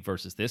last week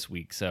versus this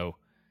week. So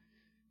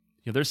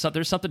there's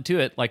something to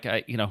it. Like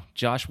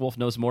Josh Wolf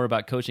knows more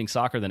about coaching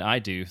soccer than I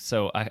do.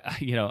 So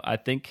I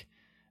think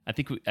I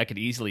could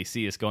easily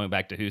see us going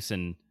back to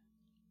Houston,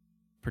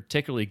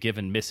 particularly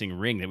given missing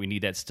Ring, that we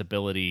need that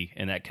stability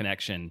and that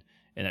connection,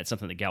 and that's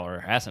something that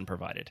Gallagher hasn't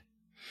provided.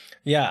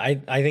 Yeah,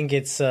 I think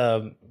it's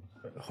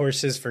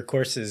horses for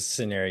courses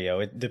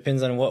scenario. It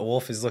depends on what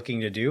Wolf is looking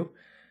to do.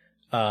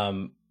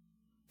 And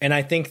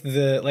I think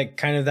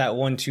kind of that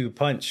 1-2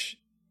 punch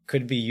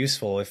could be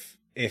useful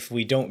if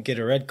we don't get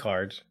a red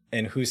card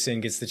and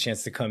Houston gets the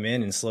chance to come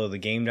in and slow the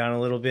game down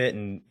a little bit,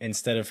 and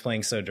instead of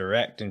playing so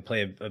direct and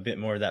play a bit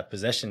more of that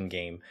possession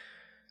game,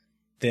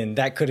 then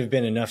that could have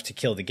been enough to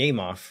kill the game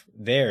off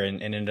there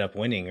and end up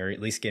winning, or at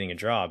least getting a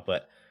draw.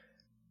 But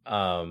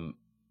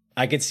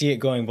I could see it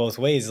going both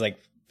ways, like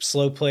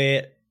slow play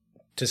it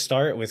to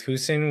start with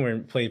Houston, where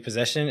play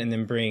possession, and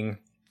then bring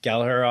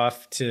Gallagher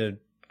off to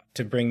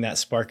bring that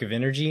spark of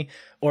energy,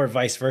 or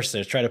vice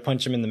versa. Try to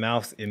punch him in the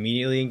mouth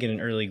immediately and get an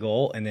early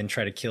goal, and then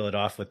try to kill it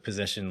off with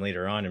possession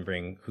later on and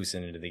bring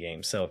Houston into the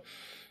game. So,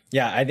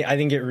 yeah, I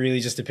think it really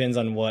just depends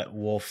on what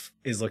Wolf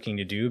is looking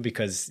to do,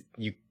 because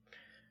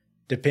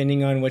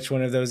depending on which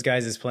one of those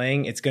guys is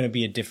playing, it's going to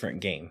be a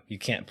different game. You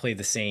can't play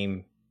the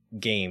same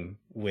game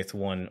with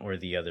one or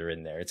the other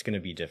in there. It's going to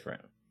be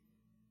different.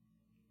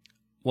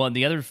 Well, and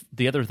the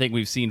other thing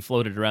we've seen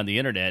floated around the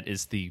internet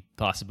is the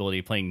possibility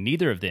of playing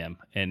neither of them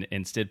and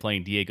instead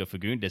playing Diego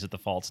Fagundes at the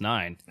false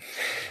 9.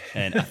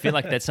 And I feel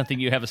like that's something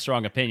you have a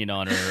strong opinion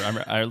on, or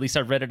at least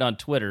I've read it on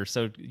Twitter.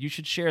 So you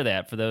should share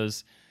that for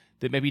those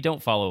that maybe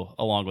don't follow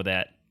along with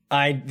that.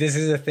 This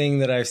is a thing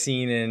that I've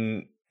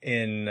seen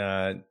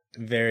in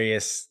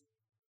various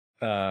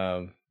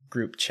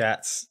group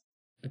chats.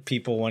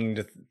 People wanting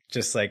to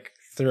just like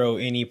throw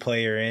any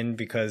player in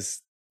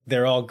because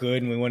they're all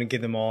good and we want to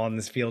get them all on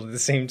this field at the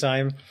same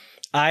time.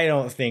 I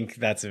don't think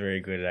that's a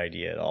very good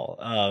idea at all.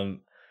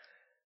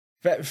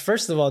 But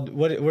first of all,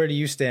 where do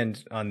you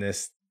stand on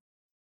this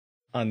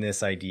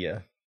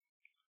idea?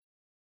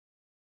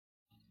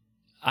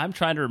 I'm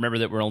trying to remember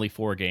that we're only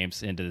 4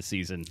 games into the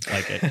season.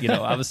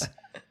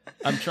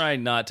 I'm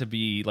trying not to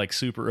be like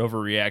super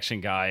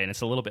overreaction guy, and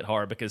it's a little bit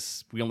hard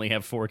because we only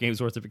have 4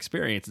 games worth of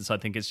experience. And so I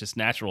think it's just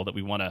natural that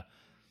we want to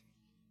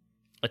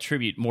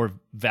attribute more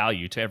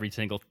value to every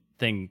single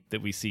thing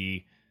that we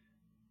see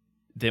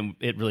than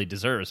it really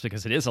deserves,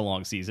 because it is a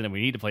long season and we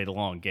need to play the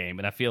long game.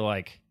 And I feel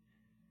like,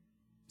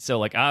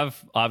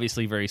 I've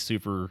obviously very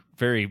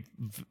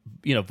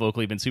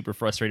vocally been super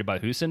frustrated by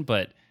Houston,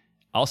 but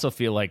I also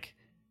feel like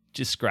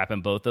just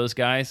scrapping both those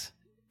guys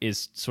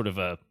is sort of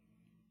a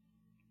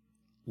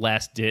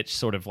last ditch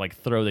sort of like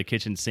throw the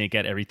kitchen sink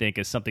at everything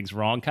because something's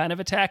wrong kind of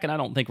attack, and I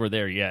don't think we're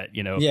there yet.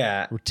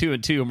 Yeah, we're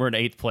 2-2 and we're in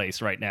 8th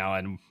place right now,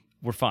 and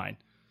we're fine.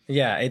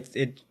 Yeah,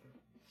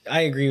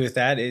 I agree with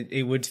that.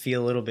 It would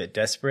feel a little bit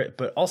desperate,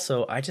 but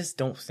also I just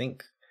don't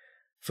think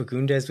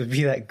Fagundes would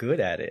be that good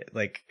at it.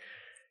 Like,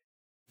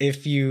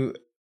 if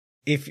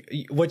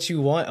what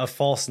you want a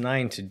false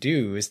nine to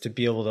do is to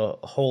be able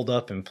to hold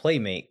up and play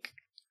make,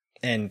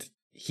 and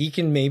he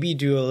can maybe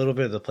do a little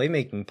bit of the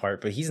playmaking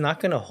part, but he's not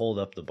going to hold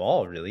up the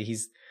ball really.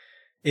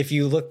 If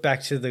you look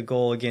back to the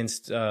goal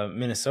against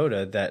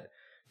Minnesota, that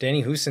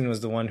Danny Houston was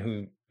the one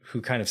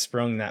who kind of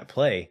sprung that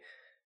play.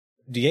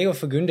 Diego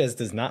Fagundes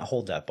does not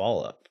hold that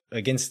ball up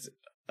against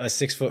a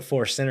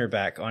 6'4" center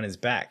back on his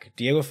back.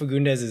 Diego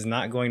Fagundes is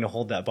not going to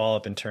hold that ball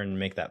up and turn and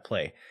make that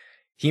play.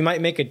 He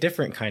might make a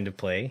different kind of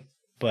play,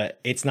 but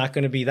it's not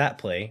going to be that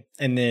play.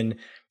 And then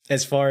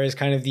as far as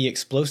kind of the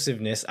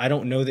explosiveness, I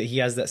don't know that he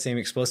has that same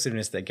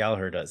explosiveness that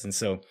Gallagher does. And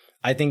so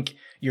I think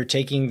you're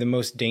taking the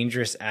most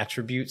dangerous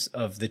attributes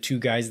of the two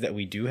guys that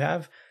we do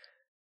have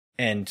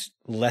and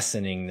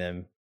lessening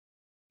them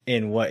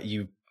in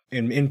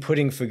in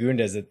putting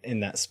Fagundes in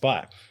that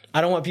spot.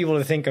 I don't want people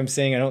to think I'm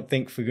saying I don't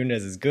think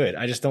Fagundes is good.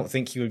 I just don't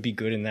think he would be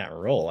good in that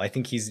role. I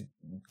think he's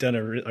done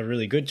a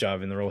really good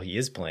job in the role he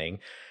is playing.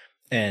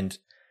 And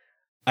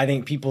I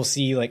think people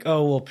see like,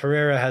 oh, well,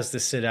 Pereira has to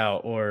sit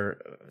out or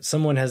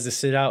someone has to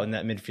sit out in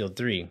that midfield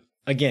three.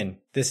 Again,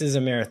 this is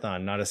a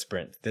marathon, not a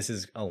sprint. This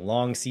is a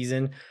long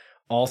season.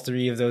 All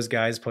three of those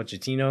guys,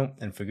 Pochettino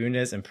and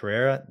Fagundes and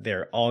Pereira,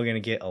 they're all going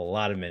to get a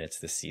lot of minutes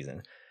this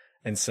season.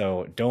 And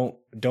so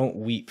don't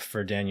weep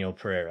for Daniel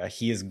Pereira.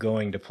 He is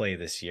going to play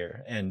this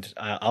year, and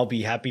I'll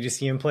be happy to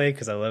see him play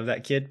because I love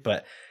that kid.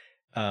 But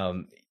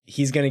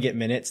he's going to get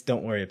minutes.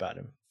 Don't worry about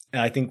him.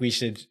 And I think we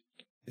should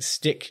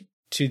stick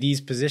to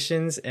these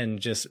positions and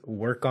just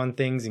work on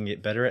things and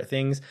get better at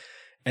things.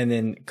 And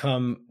then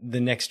come the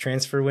next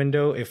transfer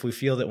window, if we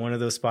feel that one of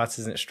those spots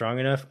isn't strong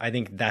enough, I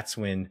think that's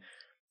when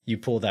you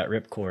pull that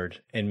ripcord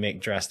and make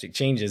drastic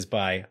changes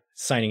by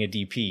signing a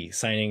DP,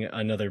 signing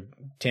another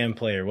TAM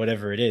player,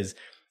 whatever it is,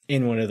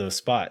 in one of those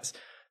spots.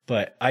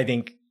 But I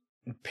think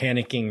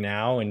panicking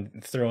now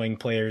and throwing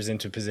players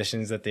into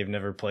positions that they've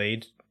never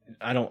played,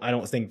 I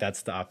don't think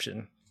that's the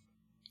option.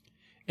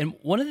 And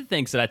one of the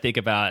things that I think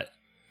about,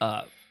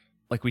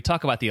 like we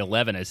talk about the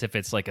 11 as if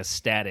it's like a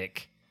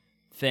static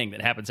thing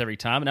that happens every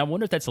time. And I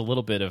wonder if that's a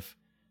little bit of,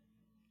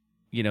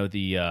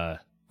 the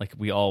like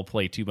we all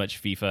play too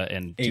much FIFA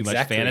and too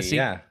much fantasy.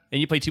 Yeah.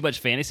 And you play too much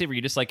fantasy where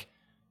you just like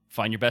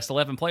find your best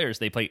 11 players.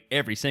 They play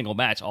every single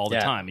match all the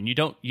time. And you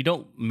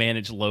don't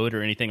manage load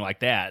or anything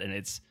like that. And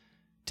it's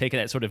taking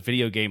that sort of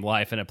video game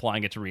life and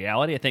applying it to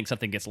reality. I think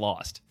something gets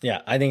lost.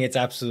 Yeah, I think it's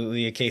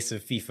absolutely a case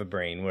of FIFA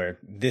brain where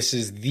this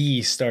is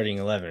the starting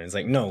 11. It's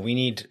like, no, we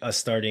need a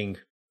starting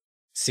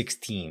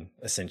 16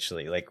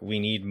 essentially. Like we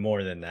need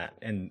more than that.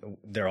 And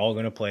they're all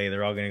going to play.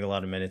 They're all going to get a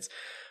lot of minutes.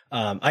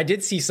 I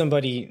did see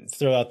somebody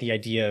throw out the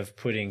idea of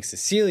putting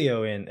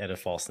Cecilio in at a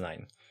false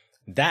nine.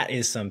 That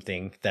is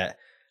something that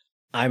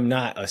I'm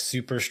not a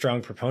super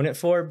strong proponent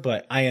for,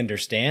 but I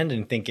understand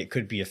and think it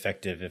could be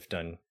effective if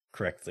done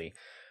correctly.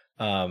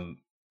 Again,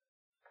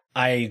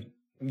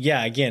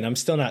 I'm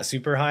still not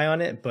super high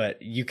on it,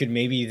 but you could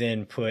maybe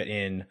then put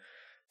in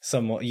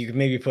you could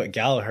maybe put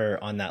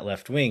Gallagher on that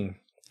left wing,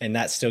 and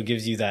that still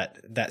gives you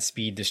that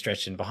speed to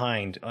stretch in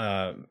behind.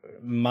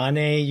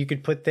 Mane you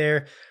could put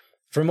there.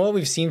 From what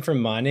we've seen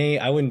from Mane,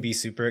 I wouldn't be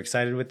super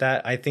excited with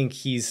that. I think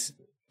he's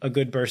a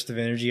good burst of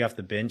energy off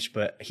the bench,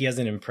 but he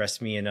hasn't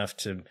impressed me enough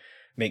to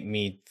make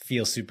me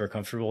feel super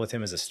comfortable with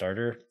him as a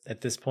starter at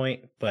this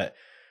point. But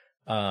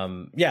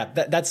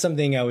that's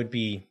something I would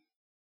be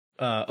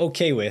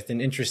okay with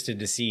and interested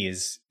to see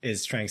is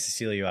trying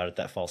Cecilio out at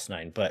that false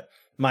nine. But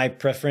my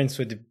preference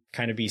would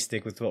kind of be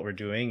stick with what we're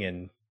doing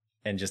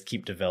and just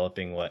keep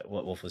developing what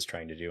Wolf was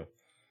trying to do.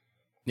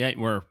 Yeah,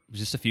 we're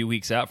just a few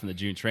weeks out from the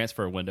June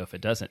transfer window if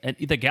it doesn't. And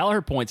the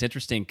Gallagher point's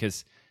interesting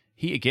because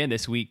he, again,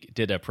 this week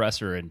did a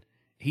presser, and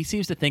he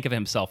seems to think of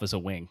himself as a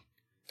wing.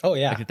 Oh,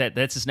 yeah. Like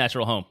that's his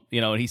natural home.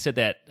 And he said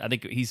that, I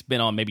think he's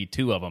been on maybe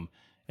 2 of them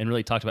and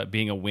really talked about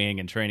being a wing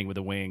and training with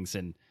the wings.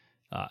 And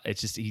it's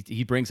just,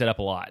 he brings that up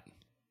a lot.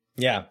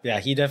 Yeah,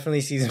 he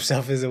definitely sees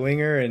himself as a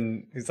winger,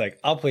 and he's like,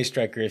 I'll play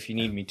striker if you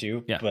need me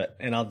to,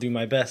 and I'll do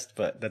my best,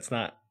 but that's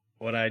not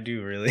what I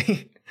do,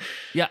 really.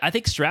 Yeah, I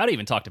think Stroud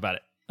even talked about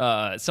it.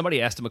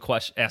 Somebody asked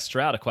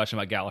Stroud a question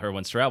about Gallagher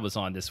when Stroud was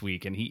on this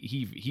week, and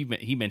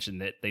he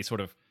mentioned that they sort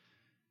of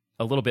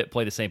a little bit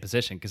play the same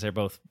position because they're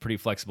both pretty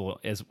flexible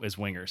as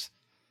wingers.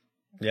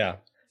 Yeah.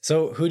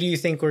 So who do you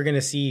think we're going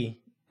to see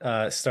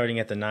starting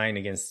at the 9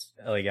 against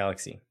LA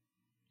Galaxy?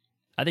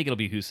 I think it'll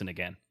be Houston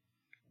again.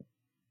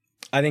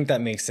 I think that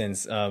makes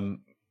sense.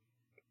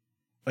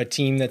 A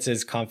team that's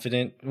as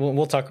confident.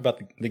 We'll talk about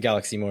the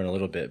Galaxy more in a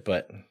little bit,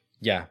 but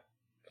yeah,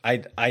 I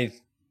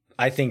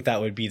think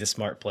that would be the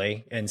smart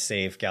play and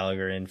save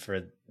Gallagher in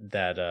for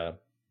that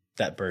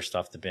burst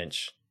off the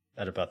bench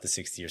at about the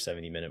 60 or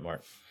 70 minute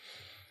mark.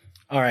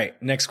 All right,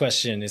 next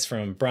question is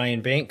from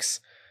Brian Banks.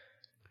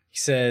 He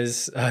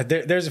says,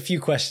 there's a few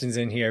questions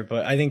in here,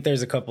 but I think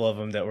there's a couple of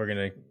them that we're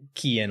going to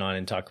key in on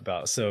and talk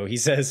about. So he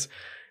says,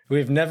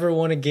 we've never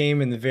won a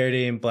game in the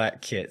Verde and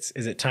Black kits.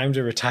 Is it time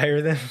to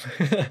retire them?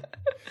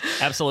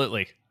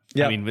 Absolutely.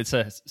 Yep. I mean, it's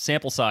a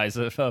sample size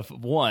of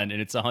one,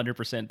 and it's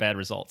 100% bad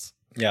results.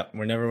 Yeah,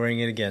 we're never wearing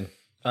it again.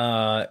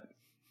 And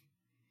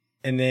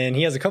then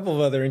he has a couple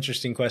of other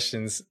interesting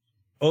questions.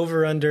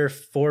 Over under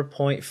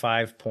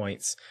 4.5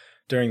 points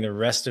during the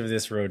rest of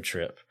this road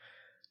trip.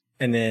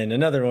 And then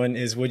another one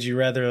is, would you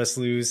rather us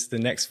lose the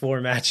next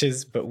 4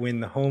 matches but win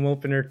the home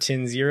opener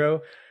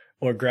 10-0,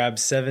 or grab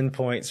 7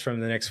 points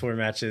from the next 4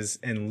 matches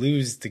and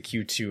lose the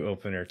Q2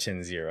 opener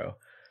 10-0?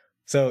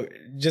 So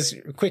just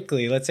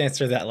quickly, let's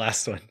answer that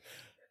last one.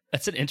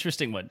 That's an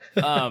interesting one.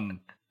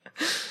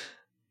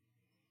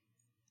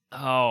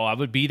 I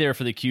would be there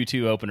for the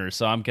Q2 opener,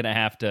 so I'm gonna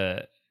have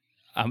to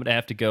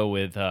go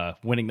with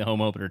winning the home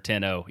opener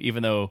 10-0,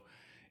 even though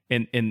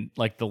in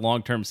like the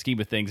long-term scheme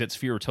of things, it's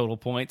fewer total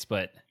points,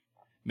 but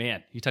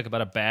man, you talk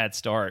about a bad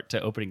start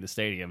to opening the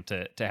stadium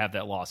to have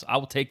that loss. I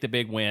will take the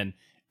big win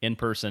in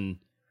person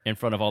in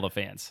front of all the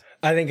fans.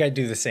 I think I'd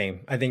do the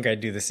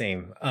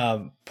same.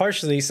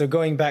 Partially, so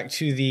going back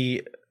to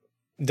the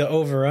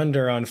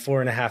over-under on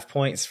 4.5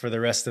 points for the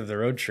rest of the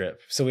road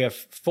trip. So we have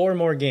 4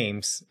 more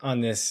games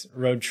on this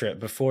road trip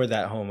before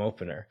that home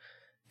opener,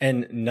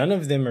 and none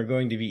of them are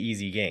going to be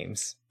easy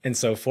games. And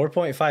so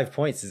 4.5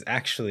 points is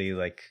actually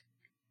like,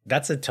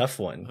 that's a tough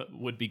one.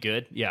 Would be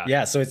good. Yeah.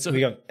 Yeah. So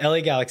we have LA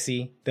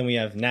Galaxy, then we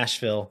have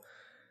Nashville.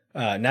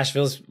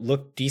 Nashville's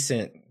looked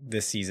decent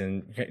this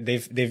season.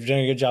 They've done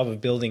a good job of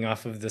building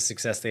off of the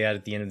success they had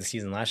at the end of the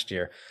season last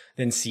year.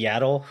 Then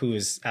Seattle, who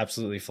is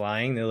absolutely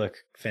flying. They look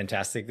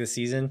fantastic this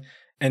season.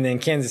 And then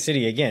Kansas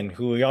City again,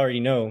 who we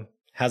already know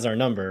has our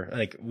number.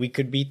 Like, we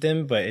could beat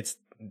them, but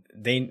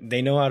they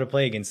know how to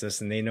play against us,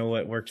 and they know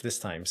what worked this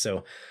time.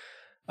 So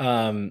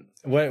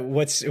what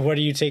are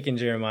you taking,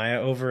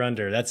 Jeremiah? Over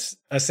under? That's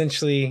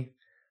essentially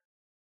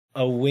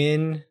a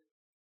win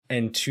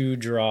and 2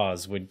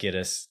 draws would get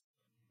us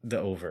the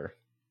over.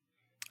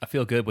 I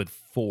feel good with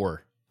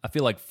 4. I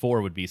feel like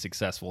 4 would be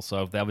successful,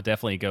 so that would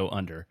definitely go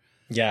under.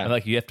 Yeah. I feel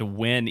like you have to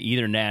win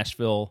either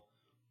Nashville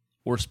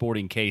or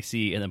Sporting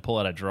KC and then pull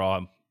out a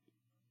draw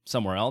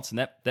somewhere else,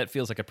 and that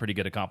feels like a pretty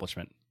good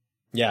accomplishment.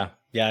 Yeah,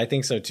 I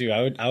think so too.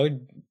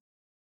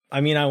 I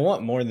mean, I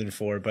want more than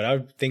 4, but I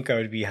would think I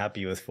would be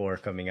happy with 4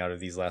 coming out of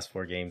these last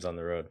 4 games on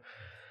the road.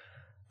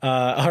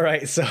 All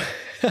right, so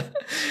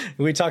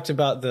we talked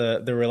about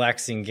the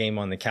relaxing game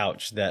on the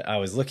couch that I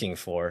was looking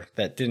for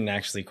that didn't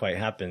actually quite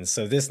happen.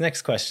 So this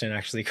next question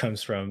actually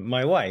comes from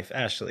my wife,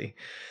 Ashley.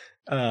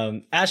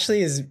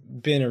 Ashley has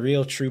been a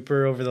real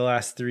trooper over the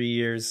last 3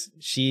 years.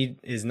 She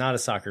is not a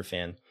soccer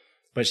fan,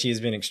 but she has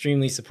been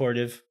extremely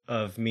supportive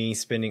of me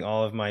spending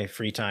all of my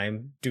free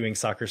time doing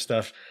soccer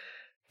stuff.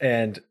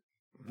 And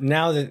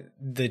now that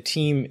the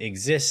team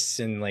exists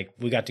and like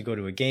we got to go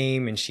to a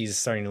game and she's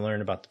starting to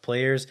learn about the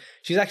players,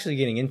 she's actually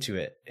getting into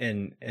it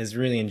and has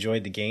really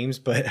enjoyed the games.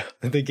 But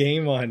the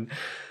game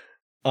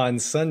on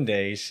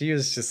Sunday, she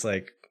was just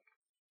like,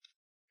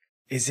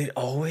 is it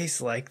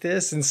always like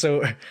this? And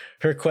so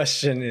her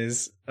question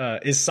is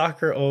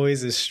soccer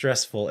always as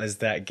stressful as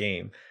that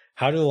game?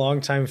 How do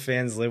longtime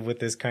fans live with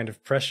this kind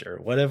of pressure?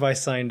 What have I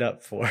signed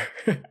up for?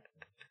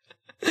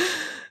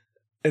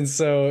 And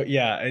so,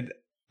 yeah,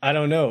 I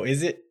don't know.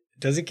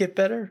 Does it get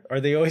better? Are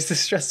they always this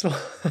stressful?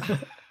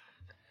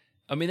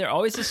 I mean, they're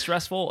always this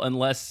stressful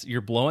unless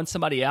you're blowing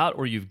somebody out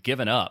or you've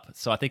given up.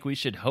 So I think we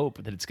should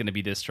hope that it's going to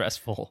be this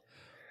stressful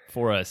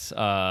for us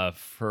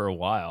for a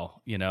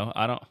while. You know,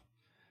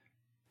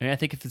 I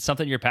think if it's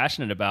something you're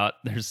passionate about,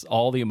 there's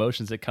all the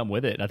emotions that come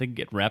with it. And I think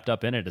get wrapped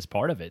up in it as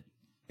part of it.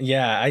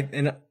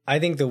 Yeah, I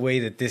think the way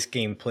that this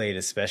game played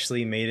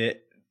especially made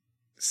it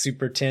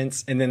super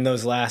tense. And then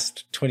those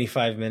last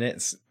 25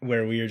 minutes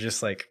where we were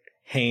just like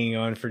hanging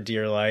on for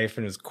dear life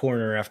and it was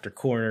corner after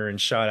corner and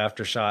shot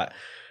after shot,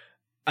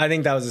 I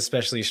think that was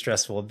especially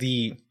stressful.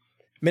 The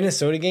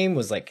Minnesota game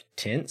was like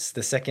tense.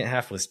 The second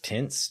half was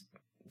tense,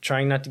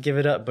 trying not to give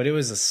it up, but it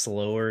was a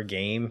slower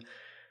game.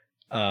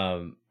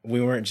 We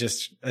weren't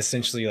just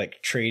essentially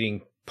like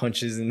trading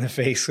punches in the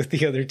face with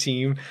the other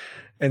team.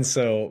 And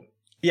so,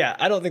 yeah,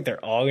 I don't think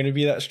they're all going to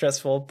be that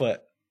stressful,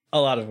 but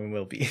a lot of them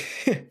will be.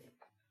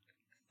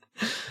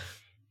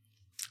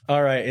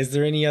 All right. Is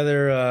there any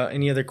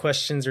other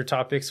questions or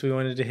topics we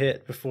wanted to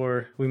hit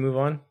before we move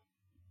on?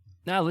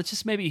 No, let's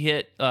just maybe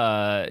hit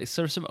sort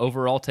of some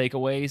overall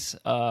takeaways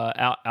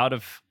out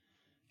of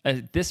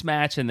this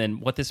match, and then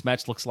what this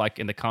match looks like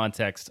in the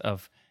context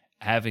of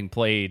having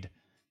played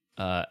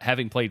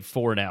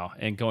 4 now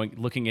and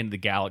looking into the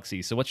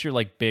Galaxy. So, what's your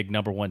like big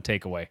number one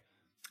takeaway?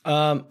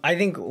 I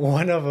think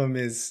one of them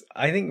is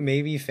I think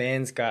maybe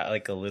fans got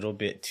like a little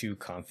bit too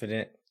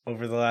confident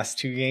over the last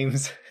 2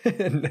 games.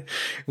 And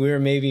we were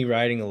maybe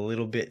riding a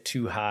little bit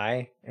too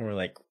high, and we're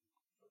like,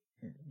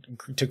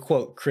 to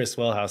quote Chris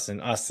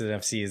Wellhausen, Austin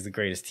FC is the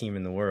greatest team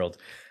in the world.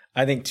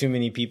 I think too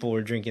many people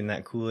were drinking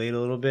that Kool-Aid a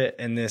little bit,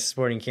 and this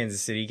Sporting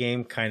Kansas City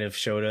game kind of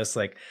showed us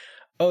like,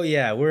 oh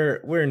yeah,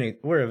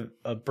 we're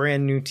a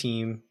brand new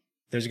team.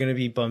 There's going to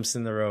be bumps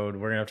in the road.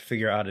 We're going to have to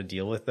figure out how to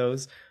deal with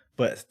those.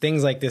 But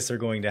things like this are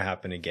going to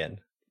happen again.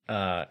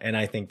 And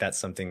I think that's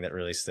something that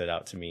really stood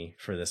out to me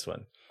for this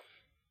one.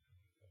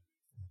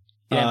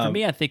 Yeah, for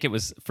me, I think it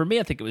was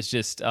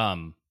just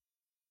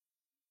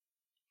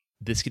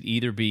this could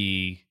either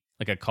be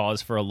like a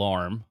cause for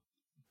alarm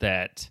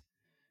that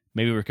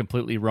maybe we're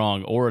completely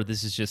wrong, or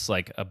this is just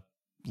like a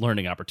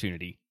learning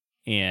opportunity.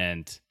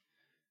 And,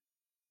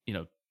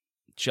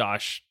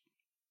 Josh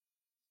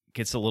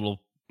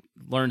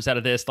learns out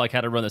of this, like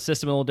how to run the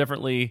system a little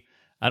differently.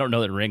 I don't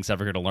know that Ring's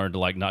ever going to learn to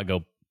like not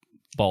go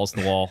balls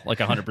in the wall like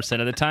 100%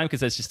 of the time,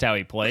 because that's just how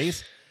he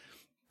plays.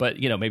 But,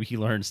 maybe he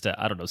learns to,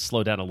 I don't know,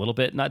 slow down a little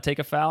bit, not take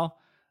a foul.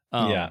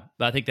 But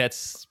I think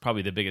that's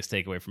probably the biggest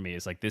takeaway for me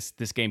is like this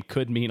game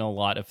could mean a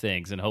lot of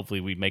things, and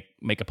hopefully we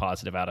make a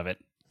positive out of it.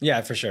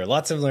 Yeah, for sure.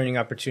 Lots of learning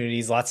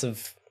opportunities, lots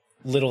of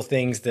little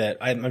things that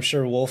I'm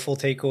sure Wolf will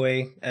take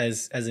away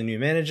as a new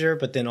manager,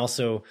 but then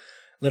also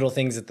little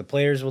things that the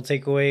players will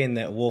take away and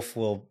that Wolf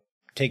will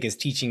take as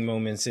teaching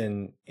moments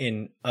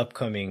in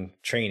upcoming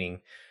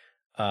training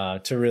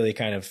to really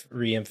kind of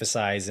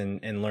reemphasize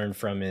and learn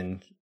from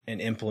and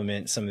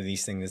implement some of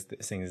these things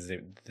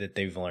that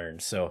they've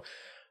learned. So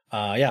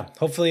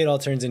hopefully it all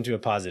turns into a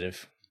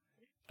positive.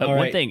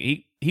 One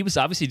thing, he was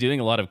obviously doing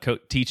a lot of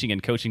teaching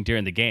and coaching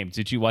during the game.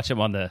 Did you watch him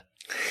on the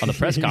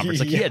press conference?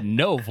 Like he had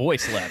no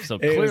voice left, so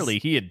clearly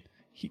he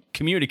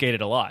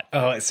communicated a lot.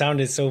 Oh, it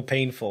sounded so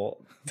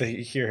painful to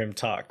hear him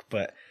talk.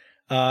 But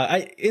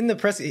I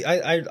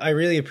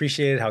really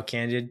appreciated how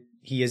candid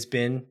he has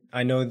been.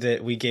 I know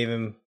that we gave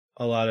him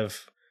a lot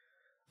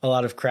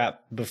of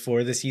crap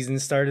before the season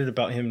started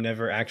about him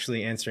never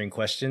actually answering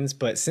questions,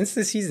 but since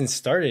the season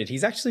started,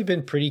 he's actually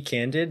been pretty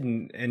candid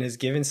and has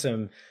given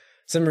some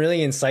really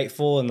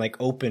insightful and like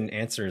open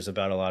answers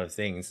about a lot of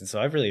things. And so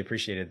I've really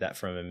appreciated that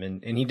from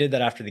him. And he did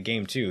that after the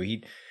game too.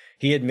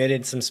 He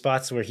admitted some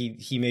spots where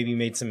he maybe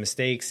made some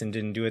mistakes and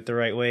didn't do it the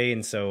right way.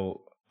 And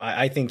so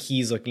I think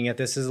he's looking at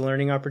this as a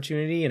learning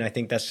opportunity. And I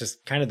think that's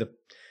just kind of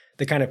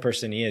the kind of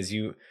person he is.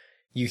 You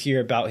hear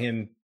about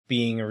him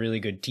being a really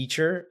good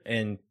teacher,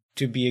 and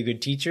to be a good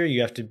teacher,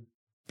 you have to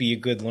be a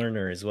good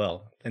learner as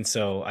well. And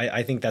so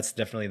I think that's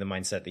definitely the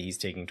mindset that he's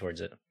taking towards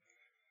it.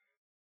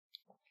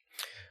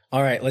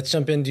 All right, let's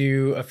jump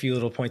into a few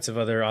little points of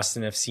other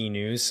Austin FC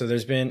news. So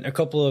there's been a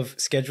couple of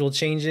schedule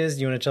changes.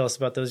 Do you want to tell us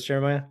about those,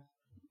 Jeremiah?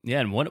 Yeah,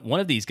 and one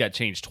of these got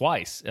changed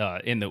twice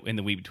in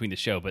the week between the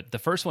show. But the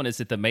first one is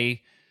that the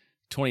May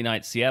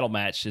 29th Seattle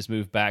match is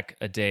moved back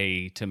a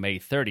day to May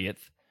 30th.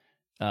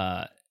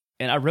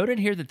 And I wrote in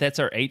here that that's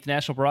our 8th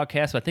national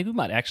broadcast, but I think we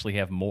might actually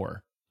have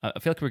more. I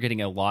feel like we're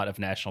getting a lot of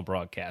national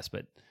broadcasts,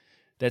 but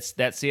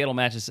that Seattle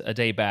match is a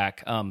day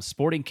back.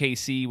 Sporting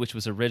KC, which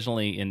was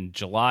originally in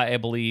July, I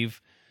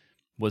believe,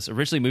 was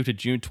originally moved to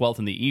June 12th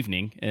in the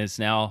evening, and it's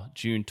now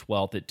June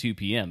 12th at 2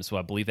 p.m. So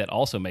I believe that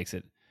also makes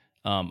it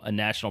a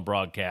national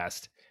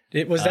broadcast.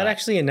 Was that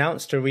actually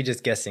announced, or are we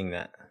just guessing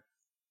that?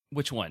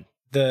 Which one?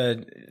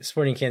 The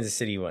Sporting Kansas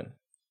City one.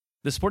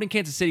 The Sporting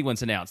Kansas City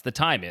one's announced. The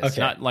time is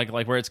not like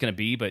where it's going to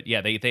be, but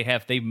yeah,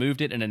 they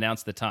moved it and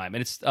announced the time,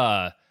 and it's.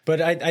 But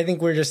I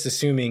think we're just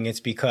assuming it's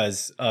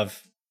because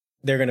of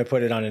they're going to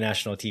put it on a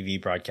national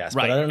TV broadcast.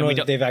 Right. But I don't know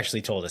if they've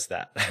actually told us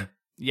that.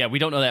 Yeah, we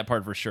don't know that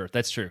part for sure.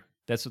 That's true.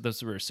 That's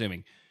what we're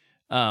assuming.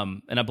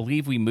 And I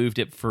believe we moved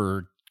it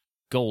for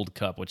Gold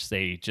Cup, which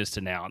they just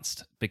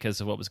announced because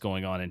of what was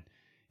going on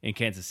in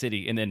Kansas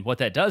City. And then what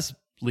that does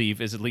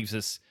leave is it leaves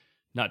us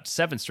not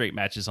 7 straight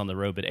matches on the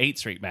road, but 8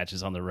 straight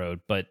matches on the road.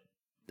 But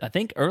I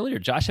think earlier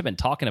Josh had been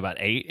talking about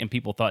 8 and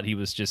people thought he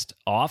was just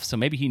off. So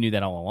maybe he knew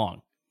that all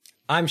along.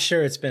 I'm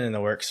sure it's been in the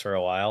works for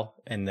a while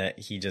and that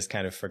he just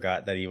kind of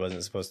forgot that he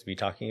wasn't supposed to be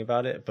talking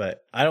about it.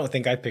 But I don't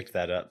think I picked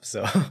that up.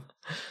 So,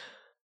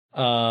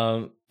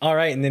 all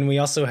right. And then we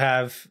also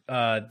have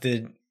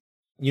the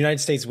United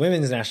States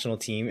women's national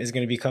team is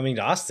going to be coming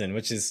to Austin,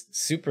 which is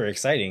super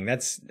exciting.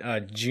 That's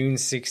June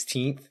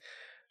 16th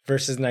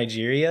versus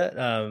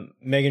Nigeria.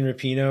 Megan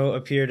Rapinoe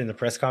appeared in the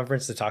press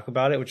conference to talk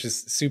about it, which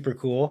is super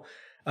cool.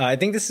 I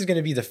think this is going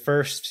to be the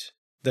first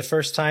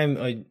time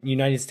a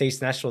United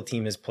States national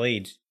team has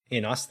played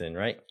in Austin,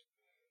 right?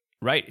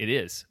 Right, it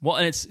is. Well,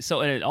 and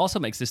it also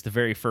makes this the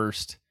very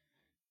first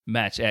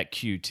match at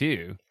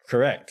Q2.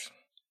 Correct.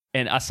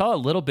 And I saw a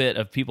little bit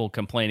of people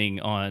complaining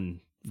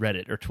on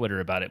Reddit or Twitter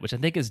about it, which I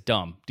think is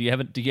dumb. Do you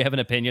have an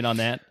opinion on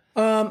that?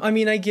 I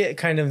mean, I get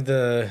kind of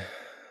the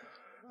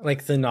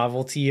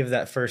novelty of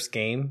that first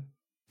game,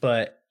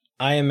 but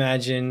I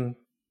imagine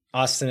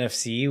Austin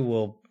FC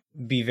will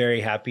be very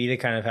happy to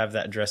kind of have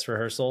that dress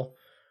rehearsal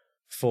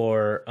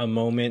for a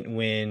moment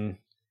when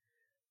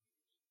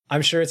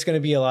I'm sure it's going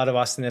to be a lot of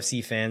Austin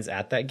FC fans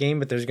at that game,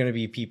 but there's going to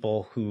be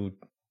people who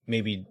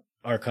maybe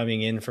are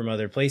coming in from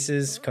other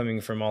places,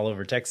 coming from all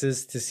over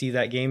Texas to see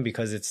that game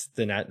because it's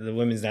the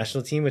women's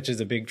national team, which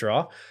is a big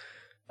draw.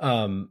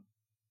 And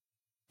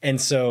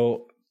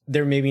so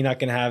they're maybe not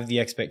going to have the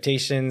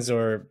expectations,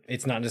 or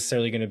it's not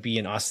necessarily going to be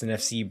an Austin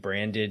FC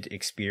branded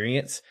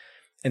experience.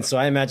 And so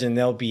I imagine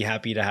they'll be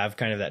happy to have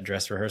kind of that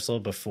dress rehearsal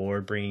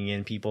before bringing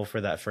in people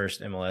for that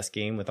first MLS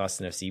game with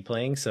Austin FC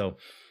playing. So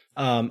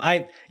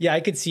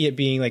I could see it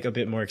being like a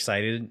bit more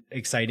exciting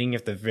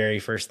if the very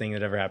first thing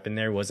that ever happened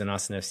there was an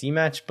Austin FC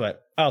match,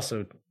 but I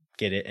also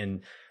get it.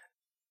 And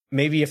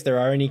maybe if there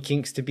are any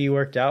kinks to be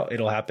worked out,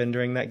 it'll happen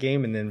during that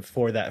game. And then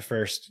for that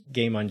first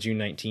game on June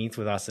 19th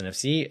with Austin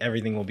FC,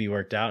 everything will be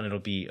worked out and it'll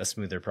be a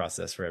smoother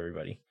process for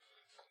everybody.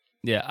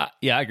 Yeah,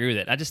 I agree with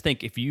that. I just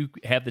think if you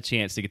have the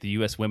chance to get the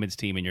U.S. women's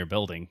team in your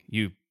building,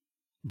 you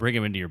bring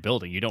them into your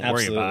building. You don't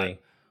worry about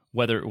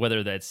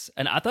whether that's.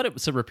 And I thought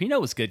so.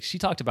 Rapinoe was good. She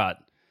talked about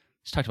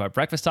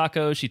breakfast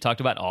tacos. She talked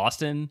about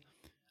Austin.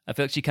 I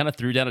feel like she kind of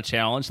threw down a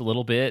challenge a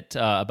little bit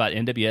about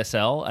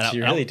NWSL. And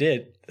she really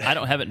did. I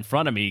don't have it in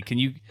front of me. Can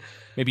you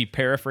maybe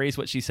paraphrase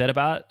what she said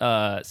about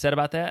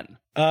that?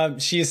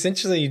 She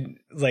essentially,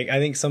 like, I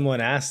think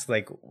someone asked,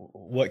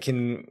 what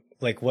can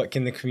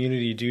the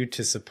community do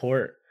to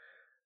support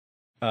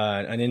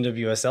an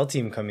NWSL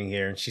team coming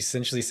here? And she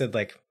essentially said,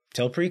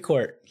 tell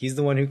Precourt, he's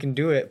the one who can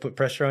do it. Put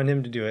pressure on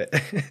him to do it.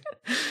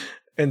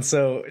 And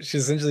so she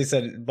essentially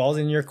said, ball's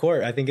in your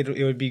court. I think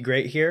it would be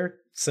great here.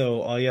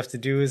 So all you have to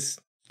do is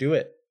do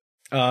it.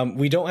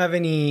 We don't have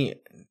any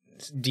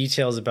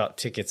details about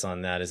tickets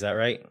on that. Is that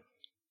right?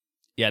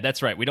 Yeah,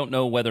 that's right. We don't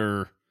know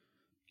whether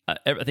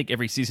I think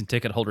every season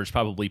ticket holder is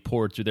probably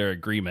poured through their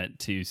agreement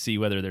to see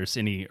whether there's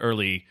any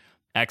early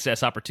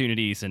access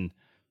opportunities. And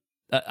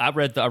I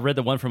read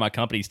the one for my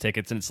company's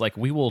tickets, and it's like,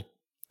 we will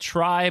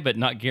try but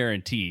not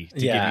guarantee to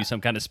give you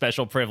some kind of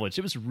special privilege.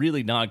 It was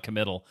really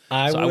non-committal, so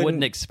I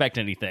wouldn't expect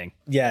anything.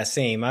 Yeah,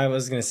 same. I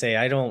was gonna say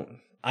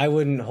I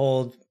wouldn't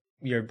hold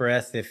your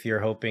breath if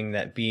you're hoping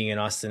that being an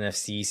Austin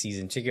FC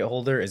season ticket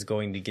holder is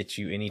going to get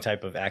you any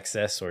type of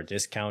access or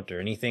discount or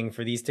anything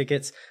for these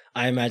tickets.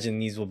 I imagine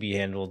these will be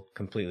handled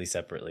completely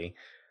separately,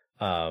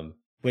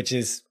 which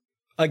is,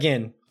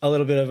 again, a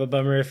little bit of a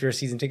bummer if you're a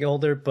season ticket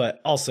holder,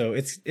 but also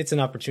it's an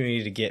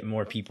opportunity to get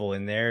more people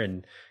in there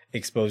and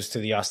exposed to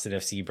the Austin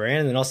FC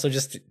brand, and also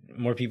just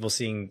more people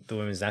seeing the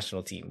women's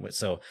national team.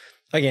 So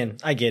again,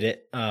 I get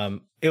it.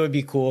 It would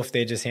be cool if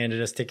they just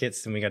handed us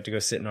tickets and we got to go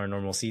sit in our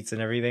normal seats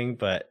and everything,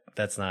 but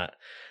that's not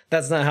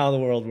how the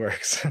world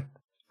works.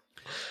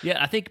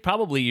 Yeah, I think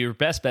probably your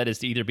best bet is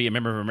to either be a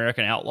member of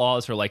American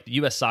Outlaws or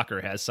US Soccer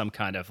has some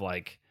kind of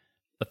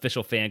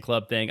official fan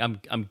club thing.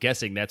 I'm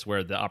guessing that's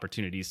where the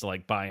opportunities to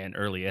buy in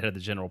early ahead of the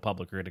general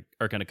public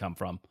are going to come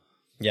from.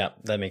 Yeah,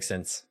 that makes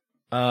sense.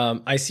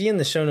 I see in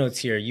the show notes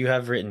here you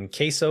have written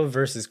queso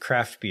versus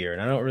craft beer,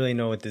 and I don't really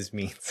know what this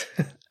means.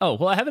 Oh,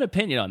 well, I have an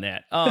opinion on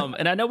that.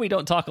 And I know we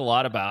don't talk a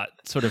lot about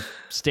sort of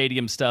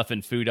stadium stuff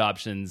and food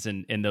options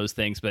and those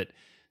things, but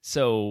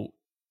so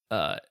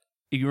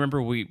you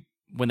remember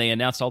when they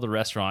announced all the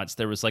restaurants,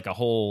 there was I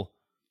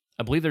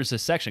believe there's a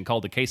section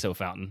called the Queso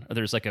Fountain, or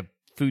there's a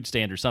food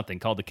stand or something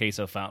called the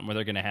Queso Fountain where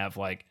they're going to have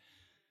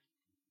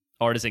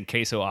artisan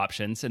queso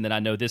options. And then I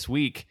know this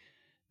week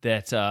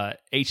that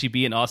HEB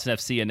and Austin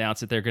FC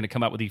announced that they're going to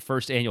come out with the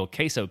first annual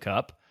Queso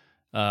Cup,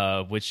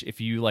 which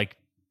if you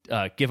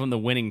give them a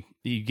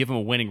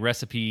winning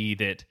recipe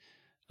that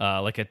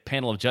a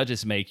panel of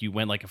judges make, you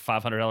win a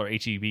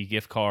 $500 HEB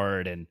gift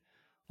card and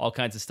all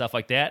kinds of stuff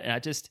like that.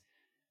 And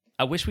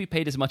I wish we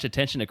paid as much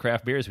attention to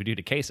craft beer as we do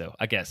to queso.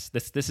 I guess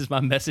this is my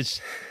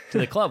message to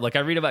the club. I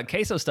read about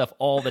queso stuff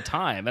all the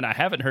time, and I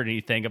haven't heard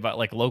anything about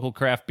local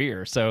craft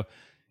beer. So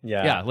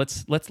yeah,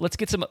 let's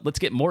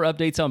get more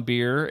updates on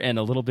beer and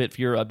a little bit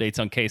fewer updates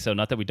on queso.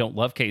 Not that we don't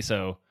love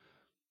queso,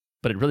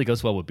 but it really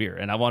goes well with beer,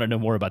 and I want to know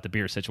more about the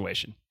beer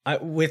situation.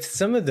 With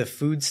some of the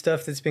food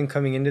stuff that's been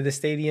coming into the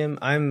stadium,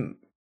 I'm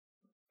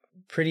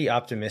pretty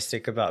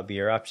optimistic about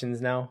beer options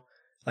now.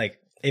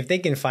 If they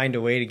can find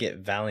a way to get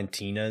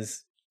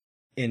Valentina's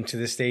into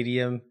the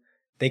stadium,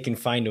 they can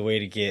find a way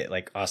to get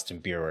Austin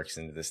Beer Works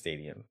into the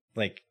stadium.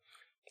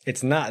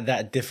 It's not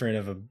that different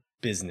of a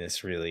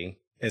business, really,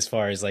 as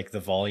far as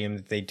the volume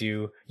that they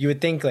do. You would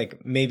think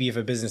maybe if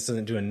a business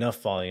doesn't do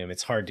enough volume,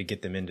 it's hard to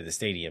get them into the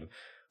stadium.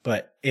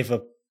 But if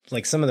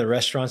some of the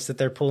restaurants that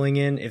they're pulling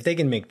in, if they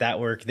can make that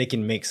work, they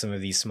can make some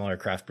of these smaller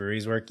craft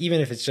breweries work,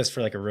 even if it's just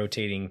for a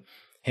rotating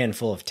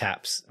handful of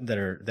taps that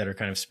are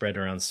kind of spread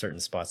around certain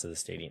spots of the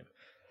stadium.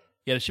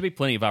 Yeah, there should be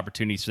plenty of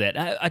opportunities for that.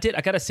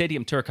 I got a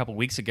stadium tour a couple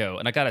weeks ago,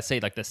 and I got to say,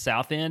 the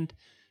south end,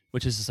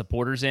 which is the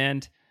supporters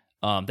end,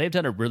 they've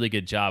done a really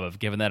good job of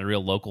giving that a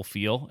real local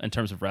feel in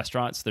terms of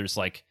restaurants. There's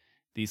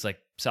these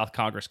South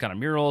Congress kind of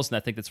murals, and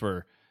I think that's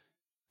where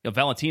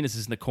Valentina's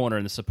is in the corner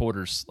in the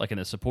supporters, in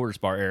the supporters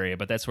bar area,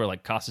 but that's where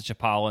Casa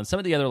Chapala and some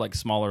of the other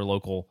smaller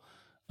local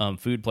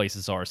food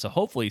places are. So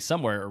hopefully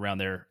somewhere around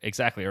there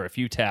exactly are a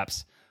few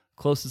taps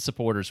close to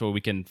supporters where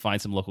we can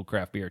find some local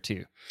craft beer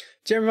too.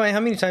 Jeremiah,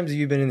 how many times have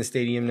you been in the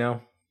stadium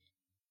now?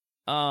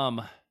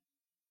 I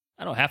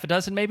don't know, half a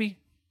dozen maybe.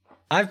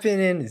 I've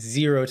been in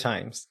 0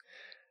 times.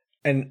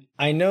 And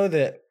I know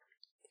that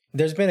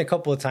there's been a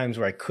couple of times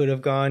where I could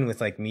have gone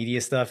with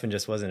media stuff and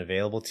just wasn't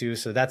available to.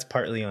 So that's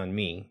partly on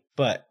me.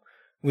 But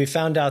we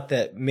found out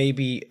that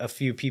maybe a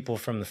few people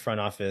from the front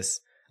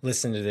office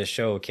listen to this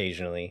show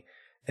occasionally.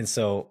 And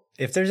so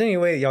if there's any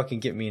way that y'all can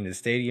get me into the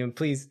stadium,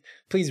 please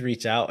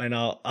reach out, and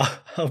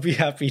I'll be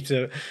happy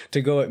to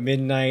go at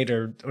midnight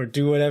or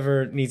do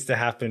whatever needs to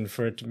happen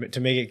to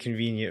make it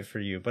convenient for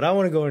you. But I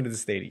want to go into the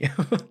stadium.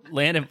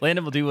 Landon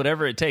will do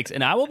whatever it takes,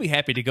 and I will be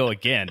happy to go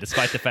again,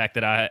 despite the fact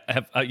that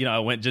I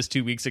went just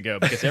 2 weeks ago,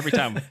 because every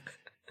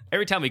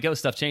time we go,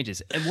 stuff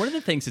changes. And one of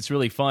the things that's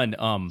really fun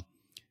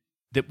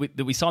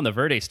that we saw in the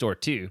Verde store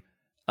too.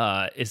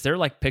 Is there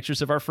like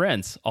pictures of our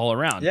friends all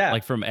around? Yeah.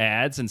 Like from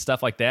ads and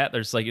stuff like that.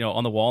 There's like,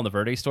 on the wall in the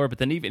Verde store, but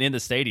then even in the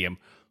stadium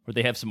where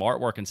they have some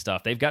artwork and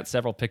stuff, they've got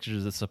several pictures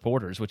of the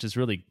supporters, which is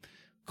really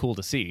cool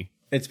to see.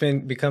 It's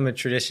become a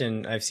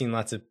tradition. I've seen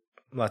lots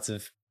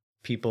of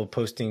people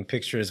posting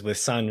pictures with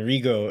San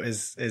Rigo,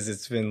 as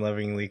it's been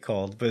lovingly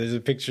called. But there's a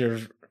picture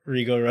of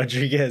Rigo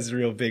Rodriguez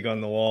real big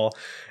on the wall,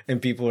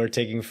 and people are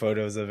taking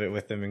photos of it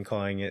with him and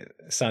calling it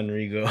San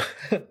Rigo.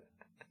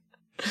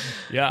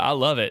 Yeah, I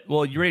love it.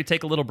 Well, you ready to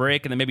take a little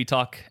break and then maybe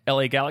talk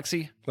LA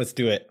Galaxy? Let's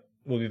do it.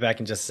 We'll be back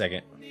in just a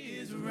second.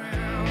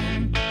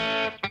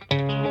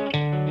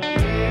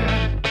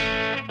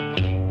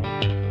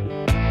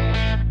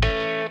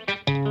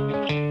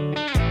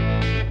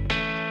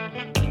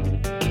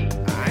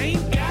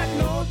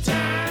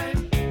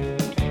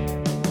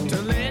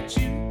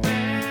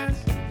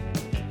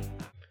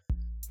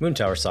 Moon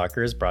Tower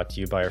Soccer is brought to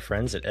you by our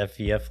friends at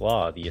FVF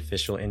Law, the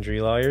official injury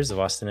lawyers of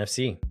Austin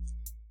FC.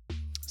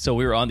 So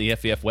we were on the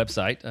FVF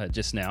website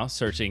just now,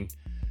 searching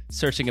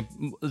to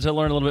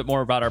learn a little bit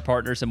more about our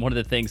partners. And one of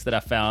the things that I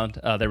found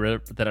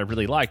that I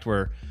really liked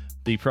were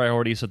the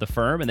priorities of the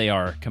firm, and they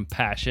are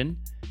compassion,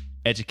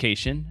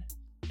 education,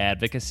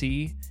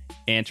 advocacy,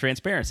 and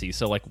transparency.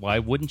 So, like, why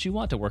wouldn't you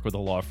want to work with a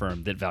law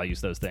firm that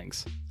values those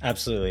things?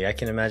 Absolutely. I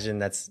can imagine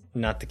that's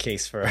not the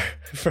case for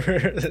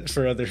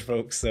other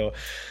folks. So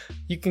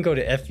you can go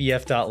to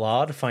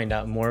fvf.law to find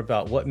out more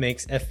about what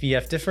makes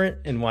FVF different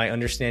and why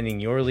understanding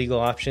your legal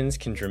options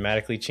can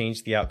dramatically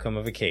change the outcome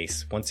of a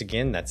case. Once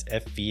again, that's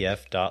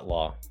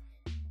fvf.law.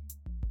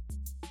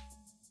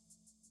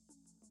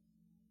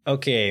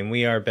 Okay, and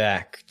we are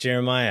back.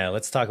 Jeremiah,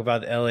 let's talk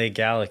about the LA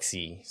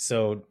Galaxy.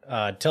 So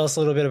tell us a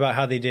little bit about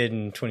how they did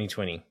in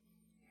 2020.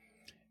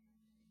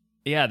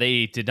 Yeah,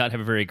 they did not have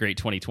a very great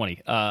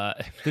 2020.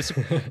 And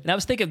I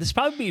was thinking this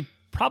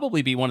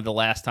probably be one of the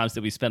last times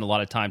that we spend a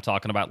lot of time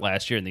talking about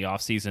last year in the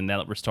offseason, now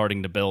that we're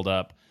starting to build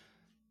up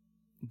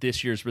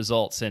this year's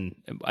results. And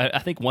I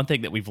think one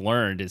thing that we've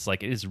learned is,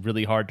 like, it is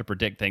really hard to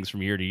predict things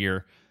from year to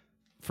year.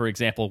 For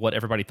example, what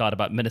everybody thought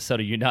about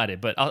Minnesota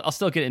United, but I'll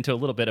still get into a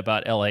little bit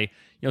about LA.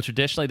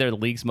 Traditionally they're the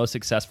league's most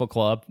successful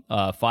club,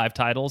 5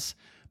 titles,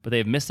 but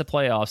they've missed the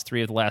playoffs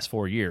 3 of the last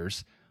 4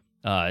 years.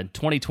 In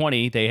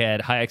 2020, they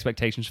had high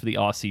expectations for the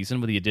offseason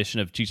with the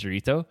addition of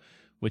Chicharito,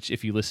 which,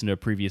 if you listen to a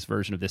previous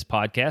version of this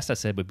podcast, I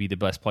said would be the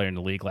best player in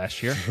the league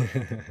last year.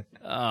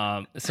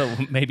 So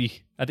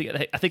maybe I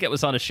think it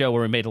was on a show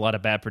where we made a lot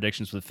of bad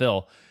predictions with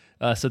Phil.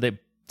 So they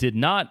did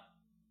not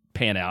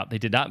pan out. They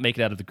did not make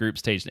it out of the group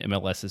stage in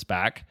MLS's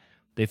back.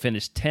 They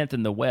finished 10th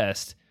in the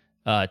West.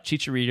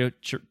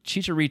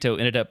 Chicharito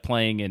ended up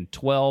playing in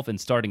 12 and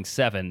starting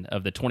 7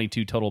 of the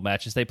 22 total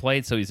matches they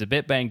played, so he's a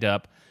bit banged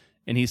up,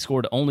 and he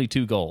scored only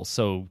 2 goals.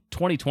 So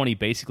 2020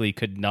 basically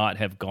could not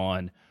have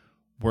gone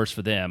worse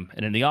for them.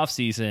 And in the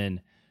offseason,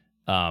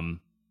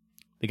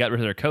 they got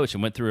rid of their coach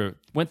and went through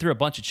a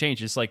bunch of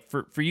changes. Like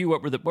for you,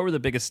 what were the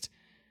biggest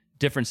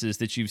differences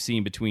that you've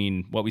seen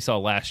between what we saw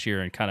last year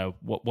and kind of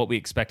what we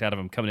expect out of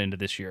them coming into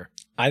this year?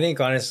 I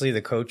think honestly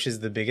the coach is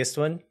the biggest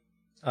one.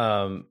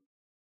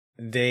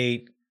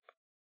 They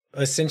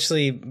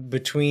essentially,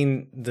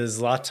 between the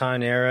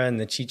Zlatan era and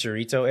the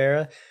Chicharito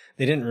era,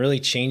 they didn't really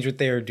change what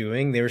they were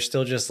doing. They were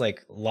still just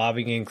like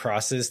lobbing in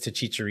crosses to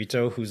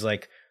Chicharito, who's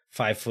like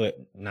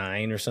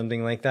 5'9" or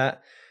something like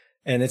that.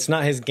 And it's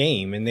not his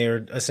game. And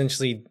they're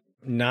essentially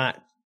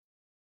not,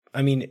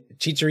 I mean,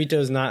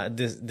 Chicharito's not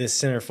this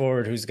center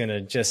forward who's going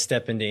to just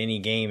step into any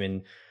game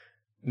and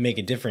make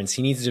a difference.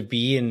 He needs to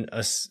be in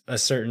a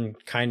certain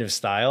kind of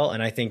style.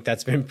 And I think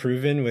that's been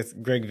proven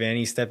with Greg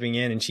Vanney stepping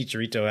in, and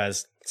Chicharito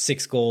has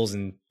 6 goals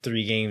in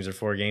 3 games or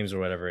 4 games or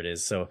whatever it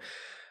is. So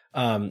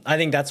I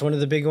think that's one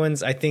of the big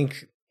ones. I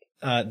think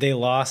they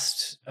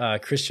lost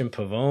Christian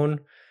Pavone,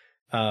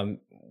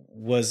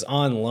 was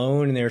on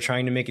loan, and they were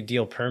trying to make a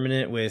deal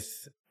permanent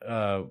with,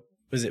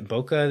 was it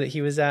Boca that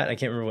he was at? I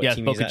can't remember what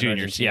team he was at. Boca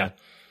Juniors, yeah.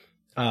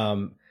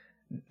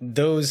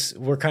 Those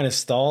were kind of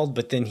stalled,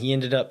 but then he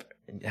ended up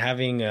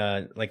having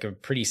like a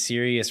pretty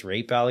serious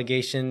rape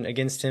allegation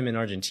against him in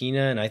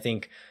Argentina. And I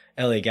think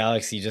LA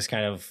Galaxy just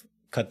kind of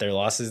cut their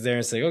losses there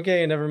and said,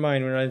 okay, never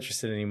mind, we're not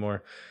interested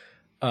anymore.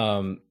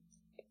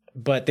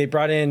 But they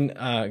brought in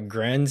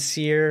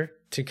Grandsir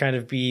to kind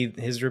of be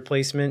his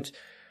replacement.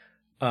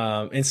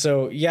 And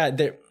so, yeah,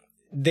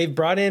 they've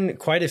brought in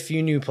quite a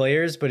few new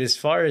players, but as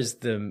far as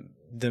the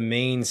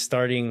main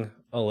starting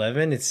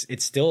 11,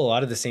 it's still a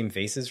lot of the same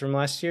faces from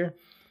last year.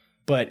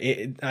 But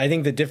I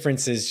think the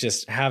difference is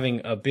just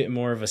having a bit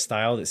more of a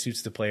style that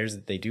suits the players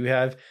that they do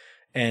have,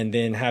 and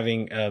then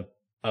having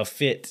a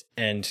fit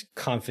and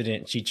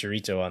confident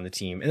Chicharito on the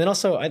team. And then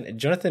also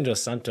Jonathan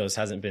Dos Santos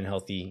hasn't been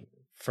healthy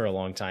for a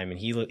long time, and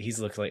he's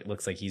looks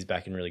like he's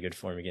back in really good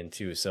form again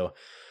too. So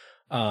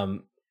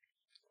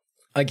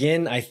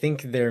again, I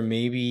think they're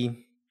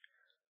maybe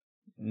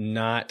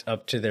not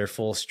up to their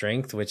full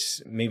strength,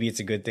 which maybe it's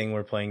a good thing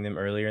we're playing them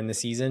earlier in the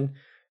season.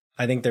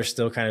 I think they're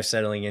still kind of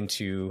settling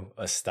into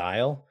a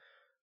style,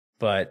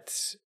 but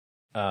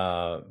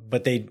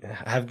they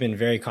have been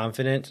very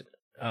confident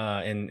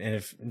and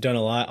have done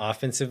a lot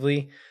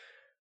offensively.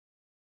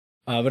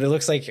 But it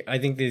looks like I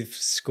think they've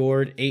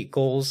scored 8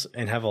 goals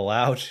and have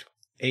allowed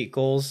 8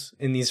 goals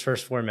in these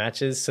first 4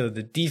 matches. So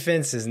the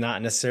defense has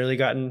not necessarily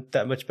gotten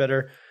that much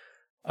better.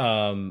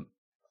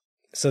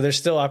 So there's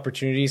still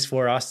opportunities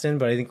for Austin,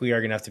 but I think we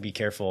are going to have to be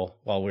careful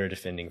while we're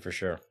defending for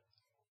sure.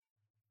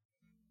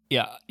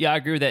 Yeah, I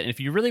agree with that. And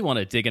if you really want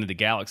to dig into the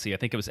Galaxy, I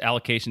think it was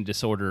allocation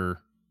disorder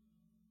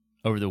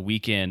over the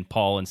weekend.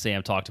 Paul and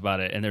Sam talked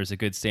about it, and there's a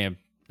good Sam.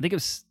 I think it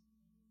was.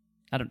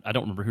 I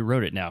don't remember who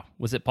wrote it now.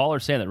 Was it Paul or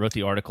Sam that wrote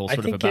the article? I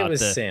think it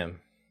was Sam.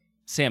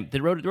 Sam. They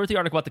wrote the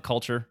article about the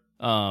culture,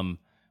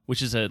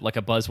 which is a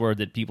buzzword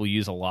that people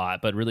use a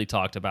lot, but really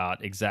talked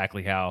about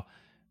exactly how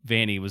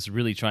Vanny was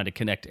really trying to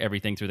connect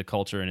everything through the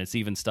culture. And it's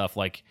even stuff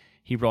like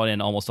he brought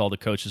in almost all the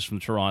coaches from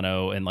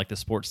Toronto and like the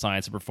sports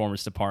science and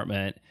performance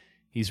department.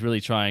 He's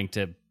really trying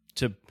to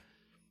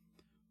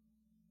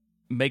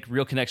make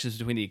real connections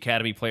between the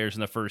academy players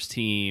and the first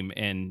team,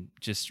 and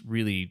just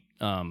really,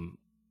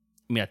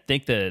 I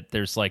think that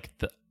there's like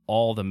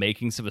all the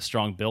makings of a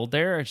strong build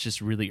there. It's just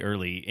really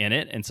early in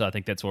it. And so I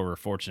think that's where we're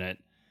fortunate,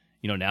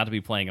 now to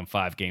be playing them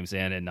 5 games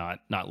in and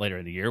not later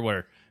in the year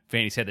where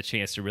Vanny's had the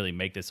chance to really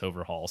make this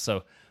overhaul.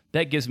 So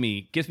that gives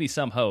me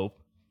some hope.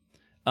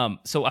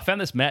 So I found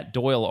this Matt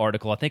Doyle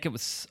article. I think it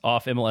was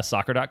off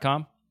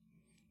MLSsoccer.com.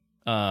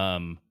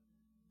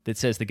 That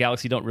says the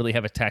Galaxy don't really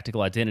have a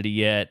tactical identity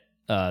yet,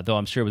 though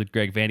I'm sure with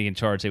Greg Vanny in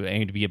charge, they would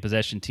aim to be a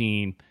possession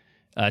team.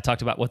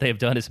 Talked about what they have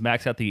done is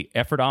max out the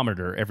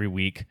effortometer every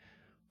week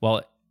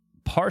while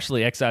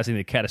partially excising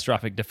the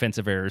catastrophic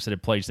defensive errors that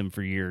have plagued them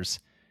for years.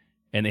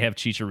 And they have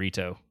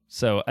Chicharito.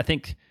 So I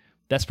think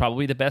that's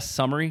probably the best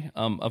summary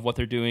of what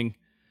they're doing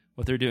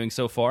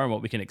so far and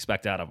what we can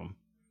expect out of them.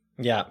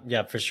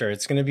 Yeah, for sure.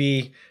 It's going to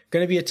be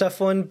a tough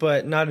one,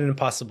 but not an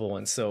impossible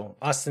one. So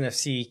Austin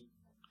FC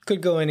could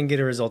go in and get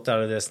a result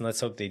out of this, and let's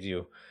hope they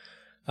do.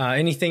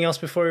 Anything else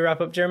before we wrap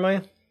up,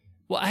 Jeremiah?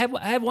 Well, I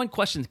have one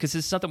question because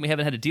it's something we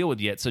haven't had to deal with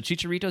yet. So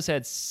Chicharito's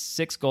had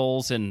 6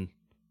 goals, and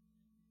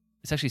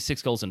it's actually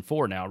 6 goals and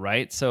 4 now,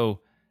 right? So,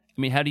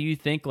 I mean, how do you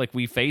think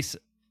we face?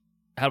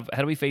 How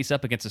do we face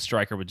up against a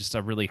striker with just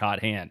a really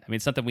hot hand? I mean,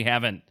 it's something we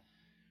haven't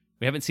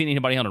seen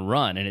anybody on a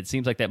run, and it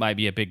seems like that might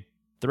be a big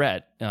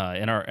threat in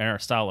our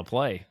style of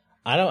play.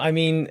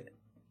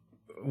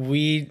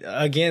 We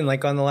again,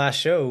 like on the last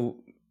show,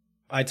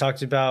 I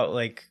talked about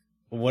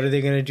what are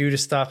they going to do to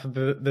stop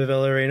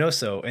Bebelo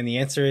Reynoso? And the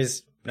answer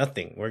is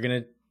nothing. We're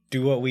going to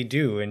do what we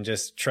do and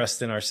just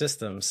trust in our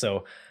system.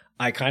 So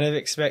I kind of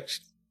expect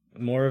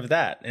more of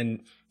that.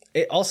 And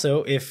it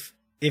also, if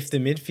the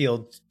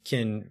midfield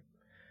can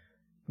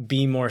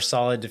be more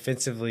solid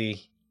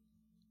defensively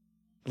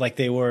like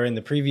they were in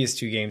the previous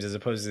 2 games as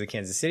opposed to the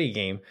Kansas City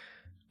game,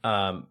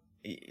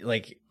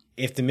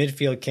 if the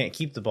midfield can't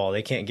keep the ball,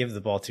 they can't give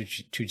the ball to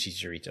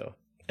Chicharito.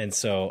 And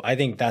so I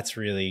think that's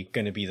really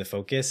going to be the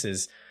focus,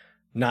 is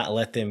not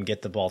let them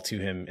get the ball to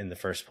him in the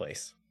first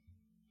place.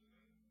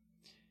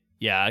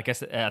 Yeah, I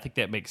think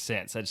that makes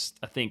sense.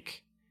 I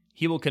think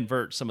he will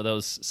convert some of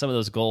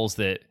those goals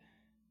that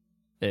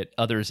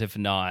others have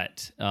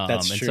not.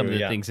 That's and true, some of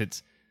the things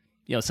it's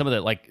some of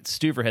the, like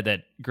Stuver had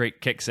that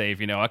great kick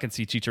save. I can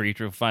see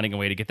Chicharito finding a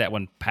way to get that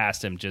one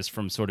past him just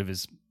from sort of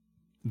his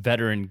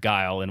veteran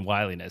guile and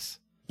wiliness.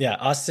 Yeah,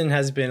 Austin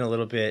has been a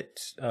little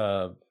bit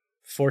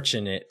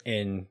fortunate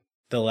in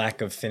the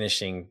lack of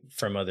finishing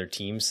from other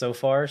teams so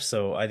far.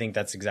 So I think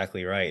that's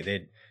exactly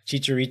right.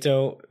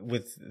 Chicharito,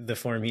 with the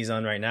form he's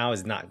on right now,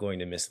 is not going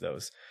to miss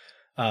those.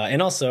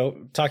 And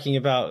also, talking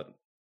about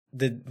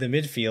the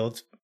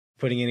midfield,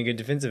 putting in a good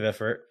defensive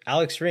effort,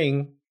 Alex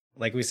Ring,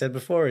 like we said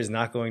before, is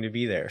not going to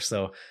be there.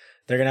 So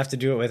they're going to have to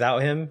do it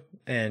without him.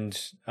 And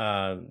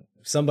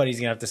somebody's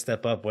going to have to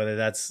step up, whether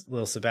that's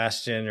Lil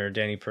Sebastian or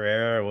Danny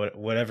Pereira or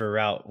whatever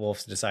route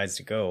Wolves decides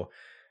to go.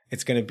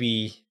 It's going to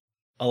be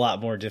a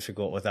lot more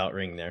difficult without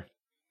Ring there.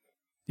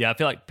 Yeah, I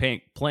feel like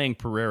playing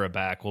Pereira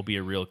back will be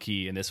a real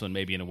key in this one,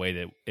 maybe in a way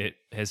that it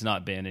has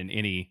not been in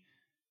any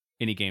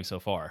game so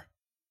far.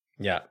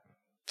 Yeah,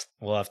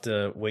 we'll have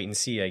to wait and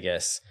see, I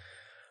guess.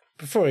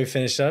 Before we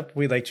finish up,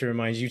 we'd like to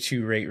remind you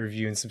to rate,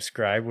 review, and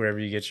subscribe wherever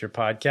you get your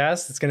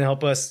podcasts. It's going to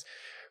help us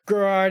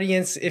grow our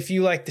audience. If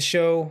you like the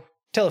show,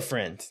 tell a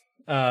friend.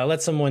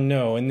 Let someone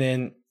know. And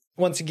then,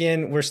 once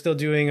again, we're still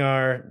doing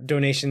our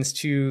donations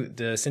to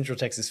the Central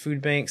Texas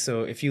Food Bank.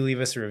 So if you leave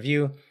us a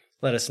review,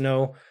 let us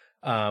know.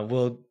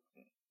 We'll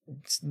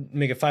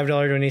make a $5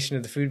 donation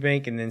to the food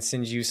bank and then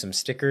send you some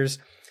stickers.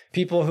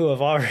 people who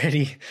have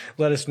already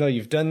let us know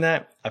you've done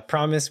that, I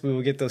promise we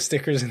will get those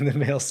stickers in the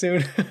mail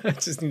soon. I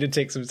just need to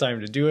take some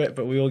time to do it,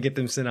 but we will get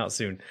them sent out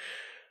soon.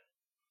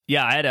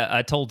 Yeah,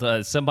 I told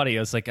somebody,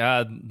 I was like,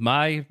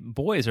 my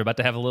boys are about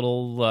to have a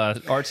little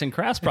arts and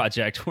crafts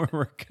project where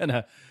we're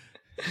gonna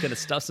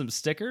stuff some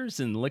stickers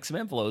and lick some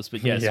envelopes.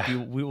 But yes,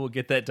 we will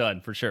get that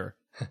done for sure.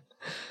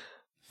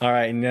 All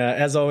right, and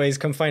as always,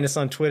 come find us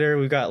on Twitter.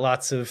 We've got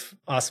lots of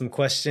awesome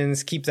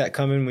questions. Keep that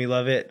coming. We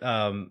love it.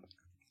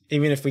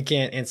 Even if we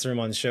can't answer them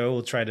on the show,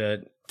 we'll try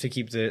to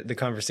keep the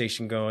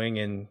conversation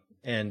going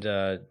and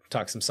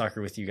talk some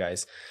soccer with you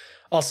guys.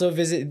 Also,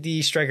 visit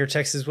the Striker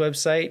Texas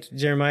website.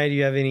 Jeremiah, do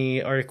you have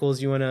any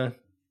articles you want to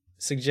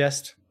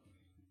suggest?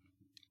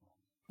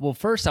 Well,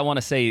 first, I want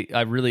to say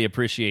I really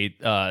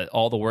appreciate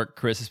all the work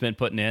Chris has been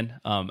putting in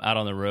out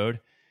on the road,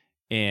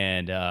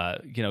 and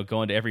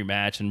going to every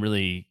match and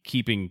really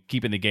keeping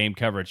the game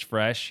coverage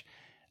fresh.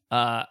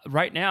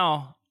 Right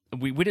now,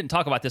 we didn't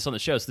talk about this on the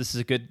show, so this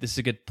is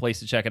a good place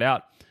to check it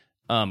out.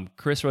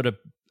 Chris wrote a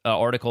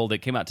article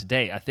that came out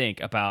today, I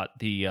think, about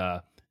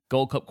the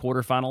Gold Cup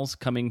quarterfinals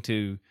coming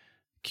to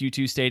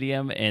Q2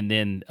 Stadium, and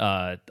then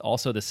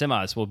also the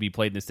semis will be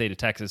played in the state of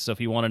Texas. So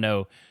if you want to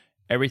know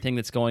everything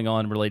that's going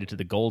on related to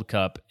the Gold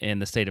Cup in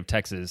the state of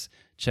Texas,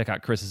 check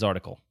out Chris's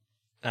article.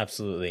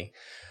 Absolutely.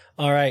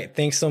 All right.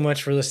 Thanks so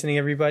much for listening,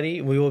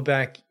 everybody. We will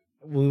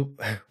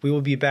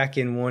be back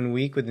in 1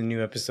 week with a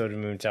new episode of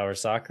Moon Tower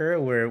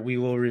Soccer, where we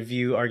will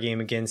review our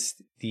game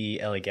against the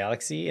LA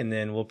Galaxy, and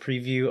then we'll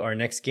preview our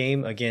next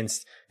game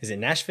against, is it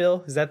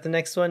Nashville? Is that the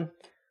next one?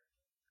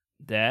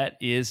 That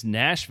is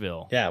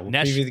Nashville. Yeah, we'll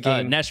preview the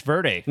game. Nash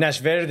Verde.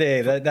 Nash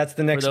Verde. That's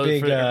the next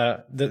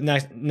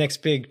next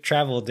big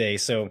travel day.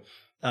 So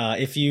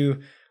if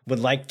you would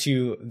like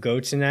to go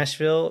to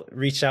Nashville,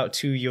 reach out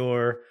to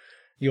your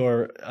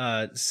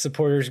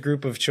supporters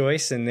group of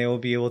choice, and they will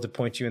be able to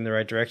point you in the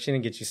right direction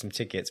and get you some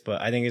tickets.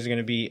 But I think there's going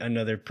to be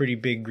another pretty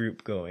big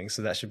group going,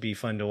 so that should be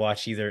fun to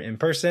watch either in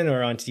person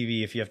or on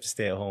TV if you have to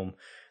stay at home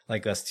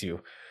like us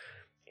too.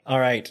 All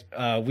right,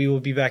 we will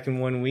be back in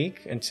 1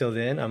 week. Until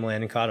then, I'm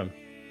Landon Cottom.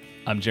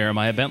 I'm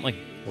Jeremiah Bentley.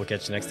 We'll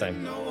catch you next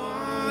time. No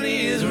one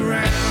is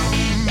around.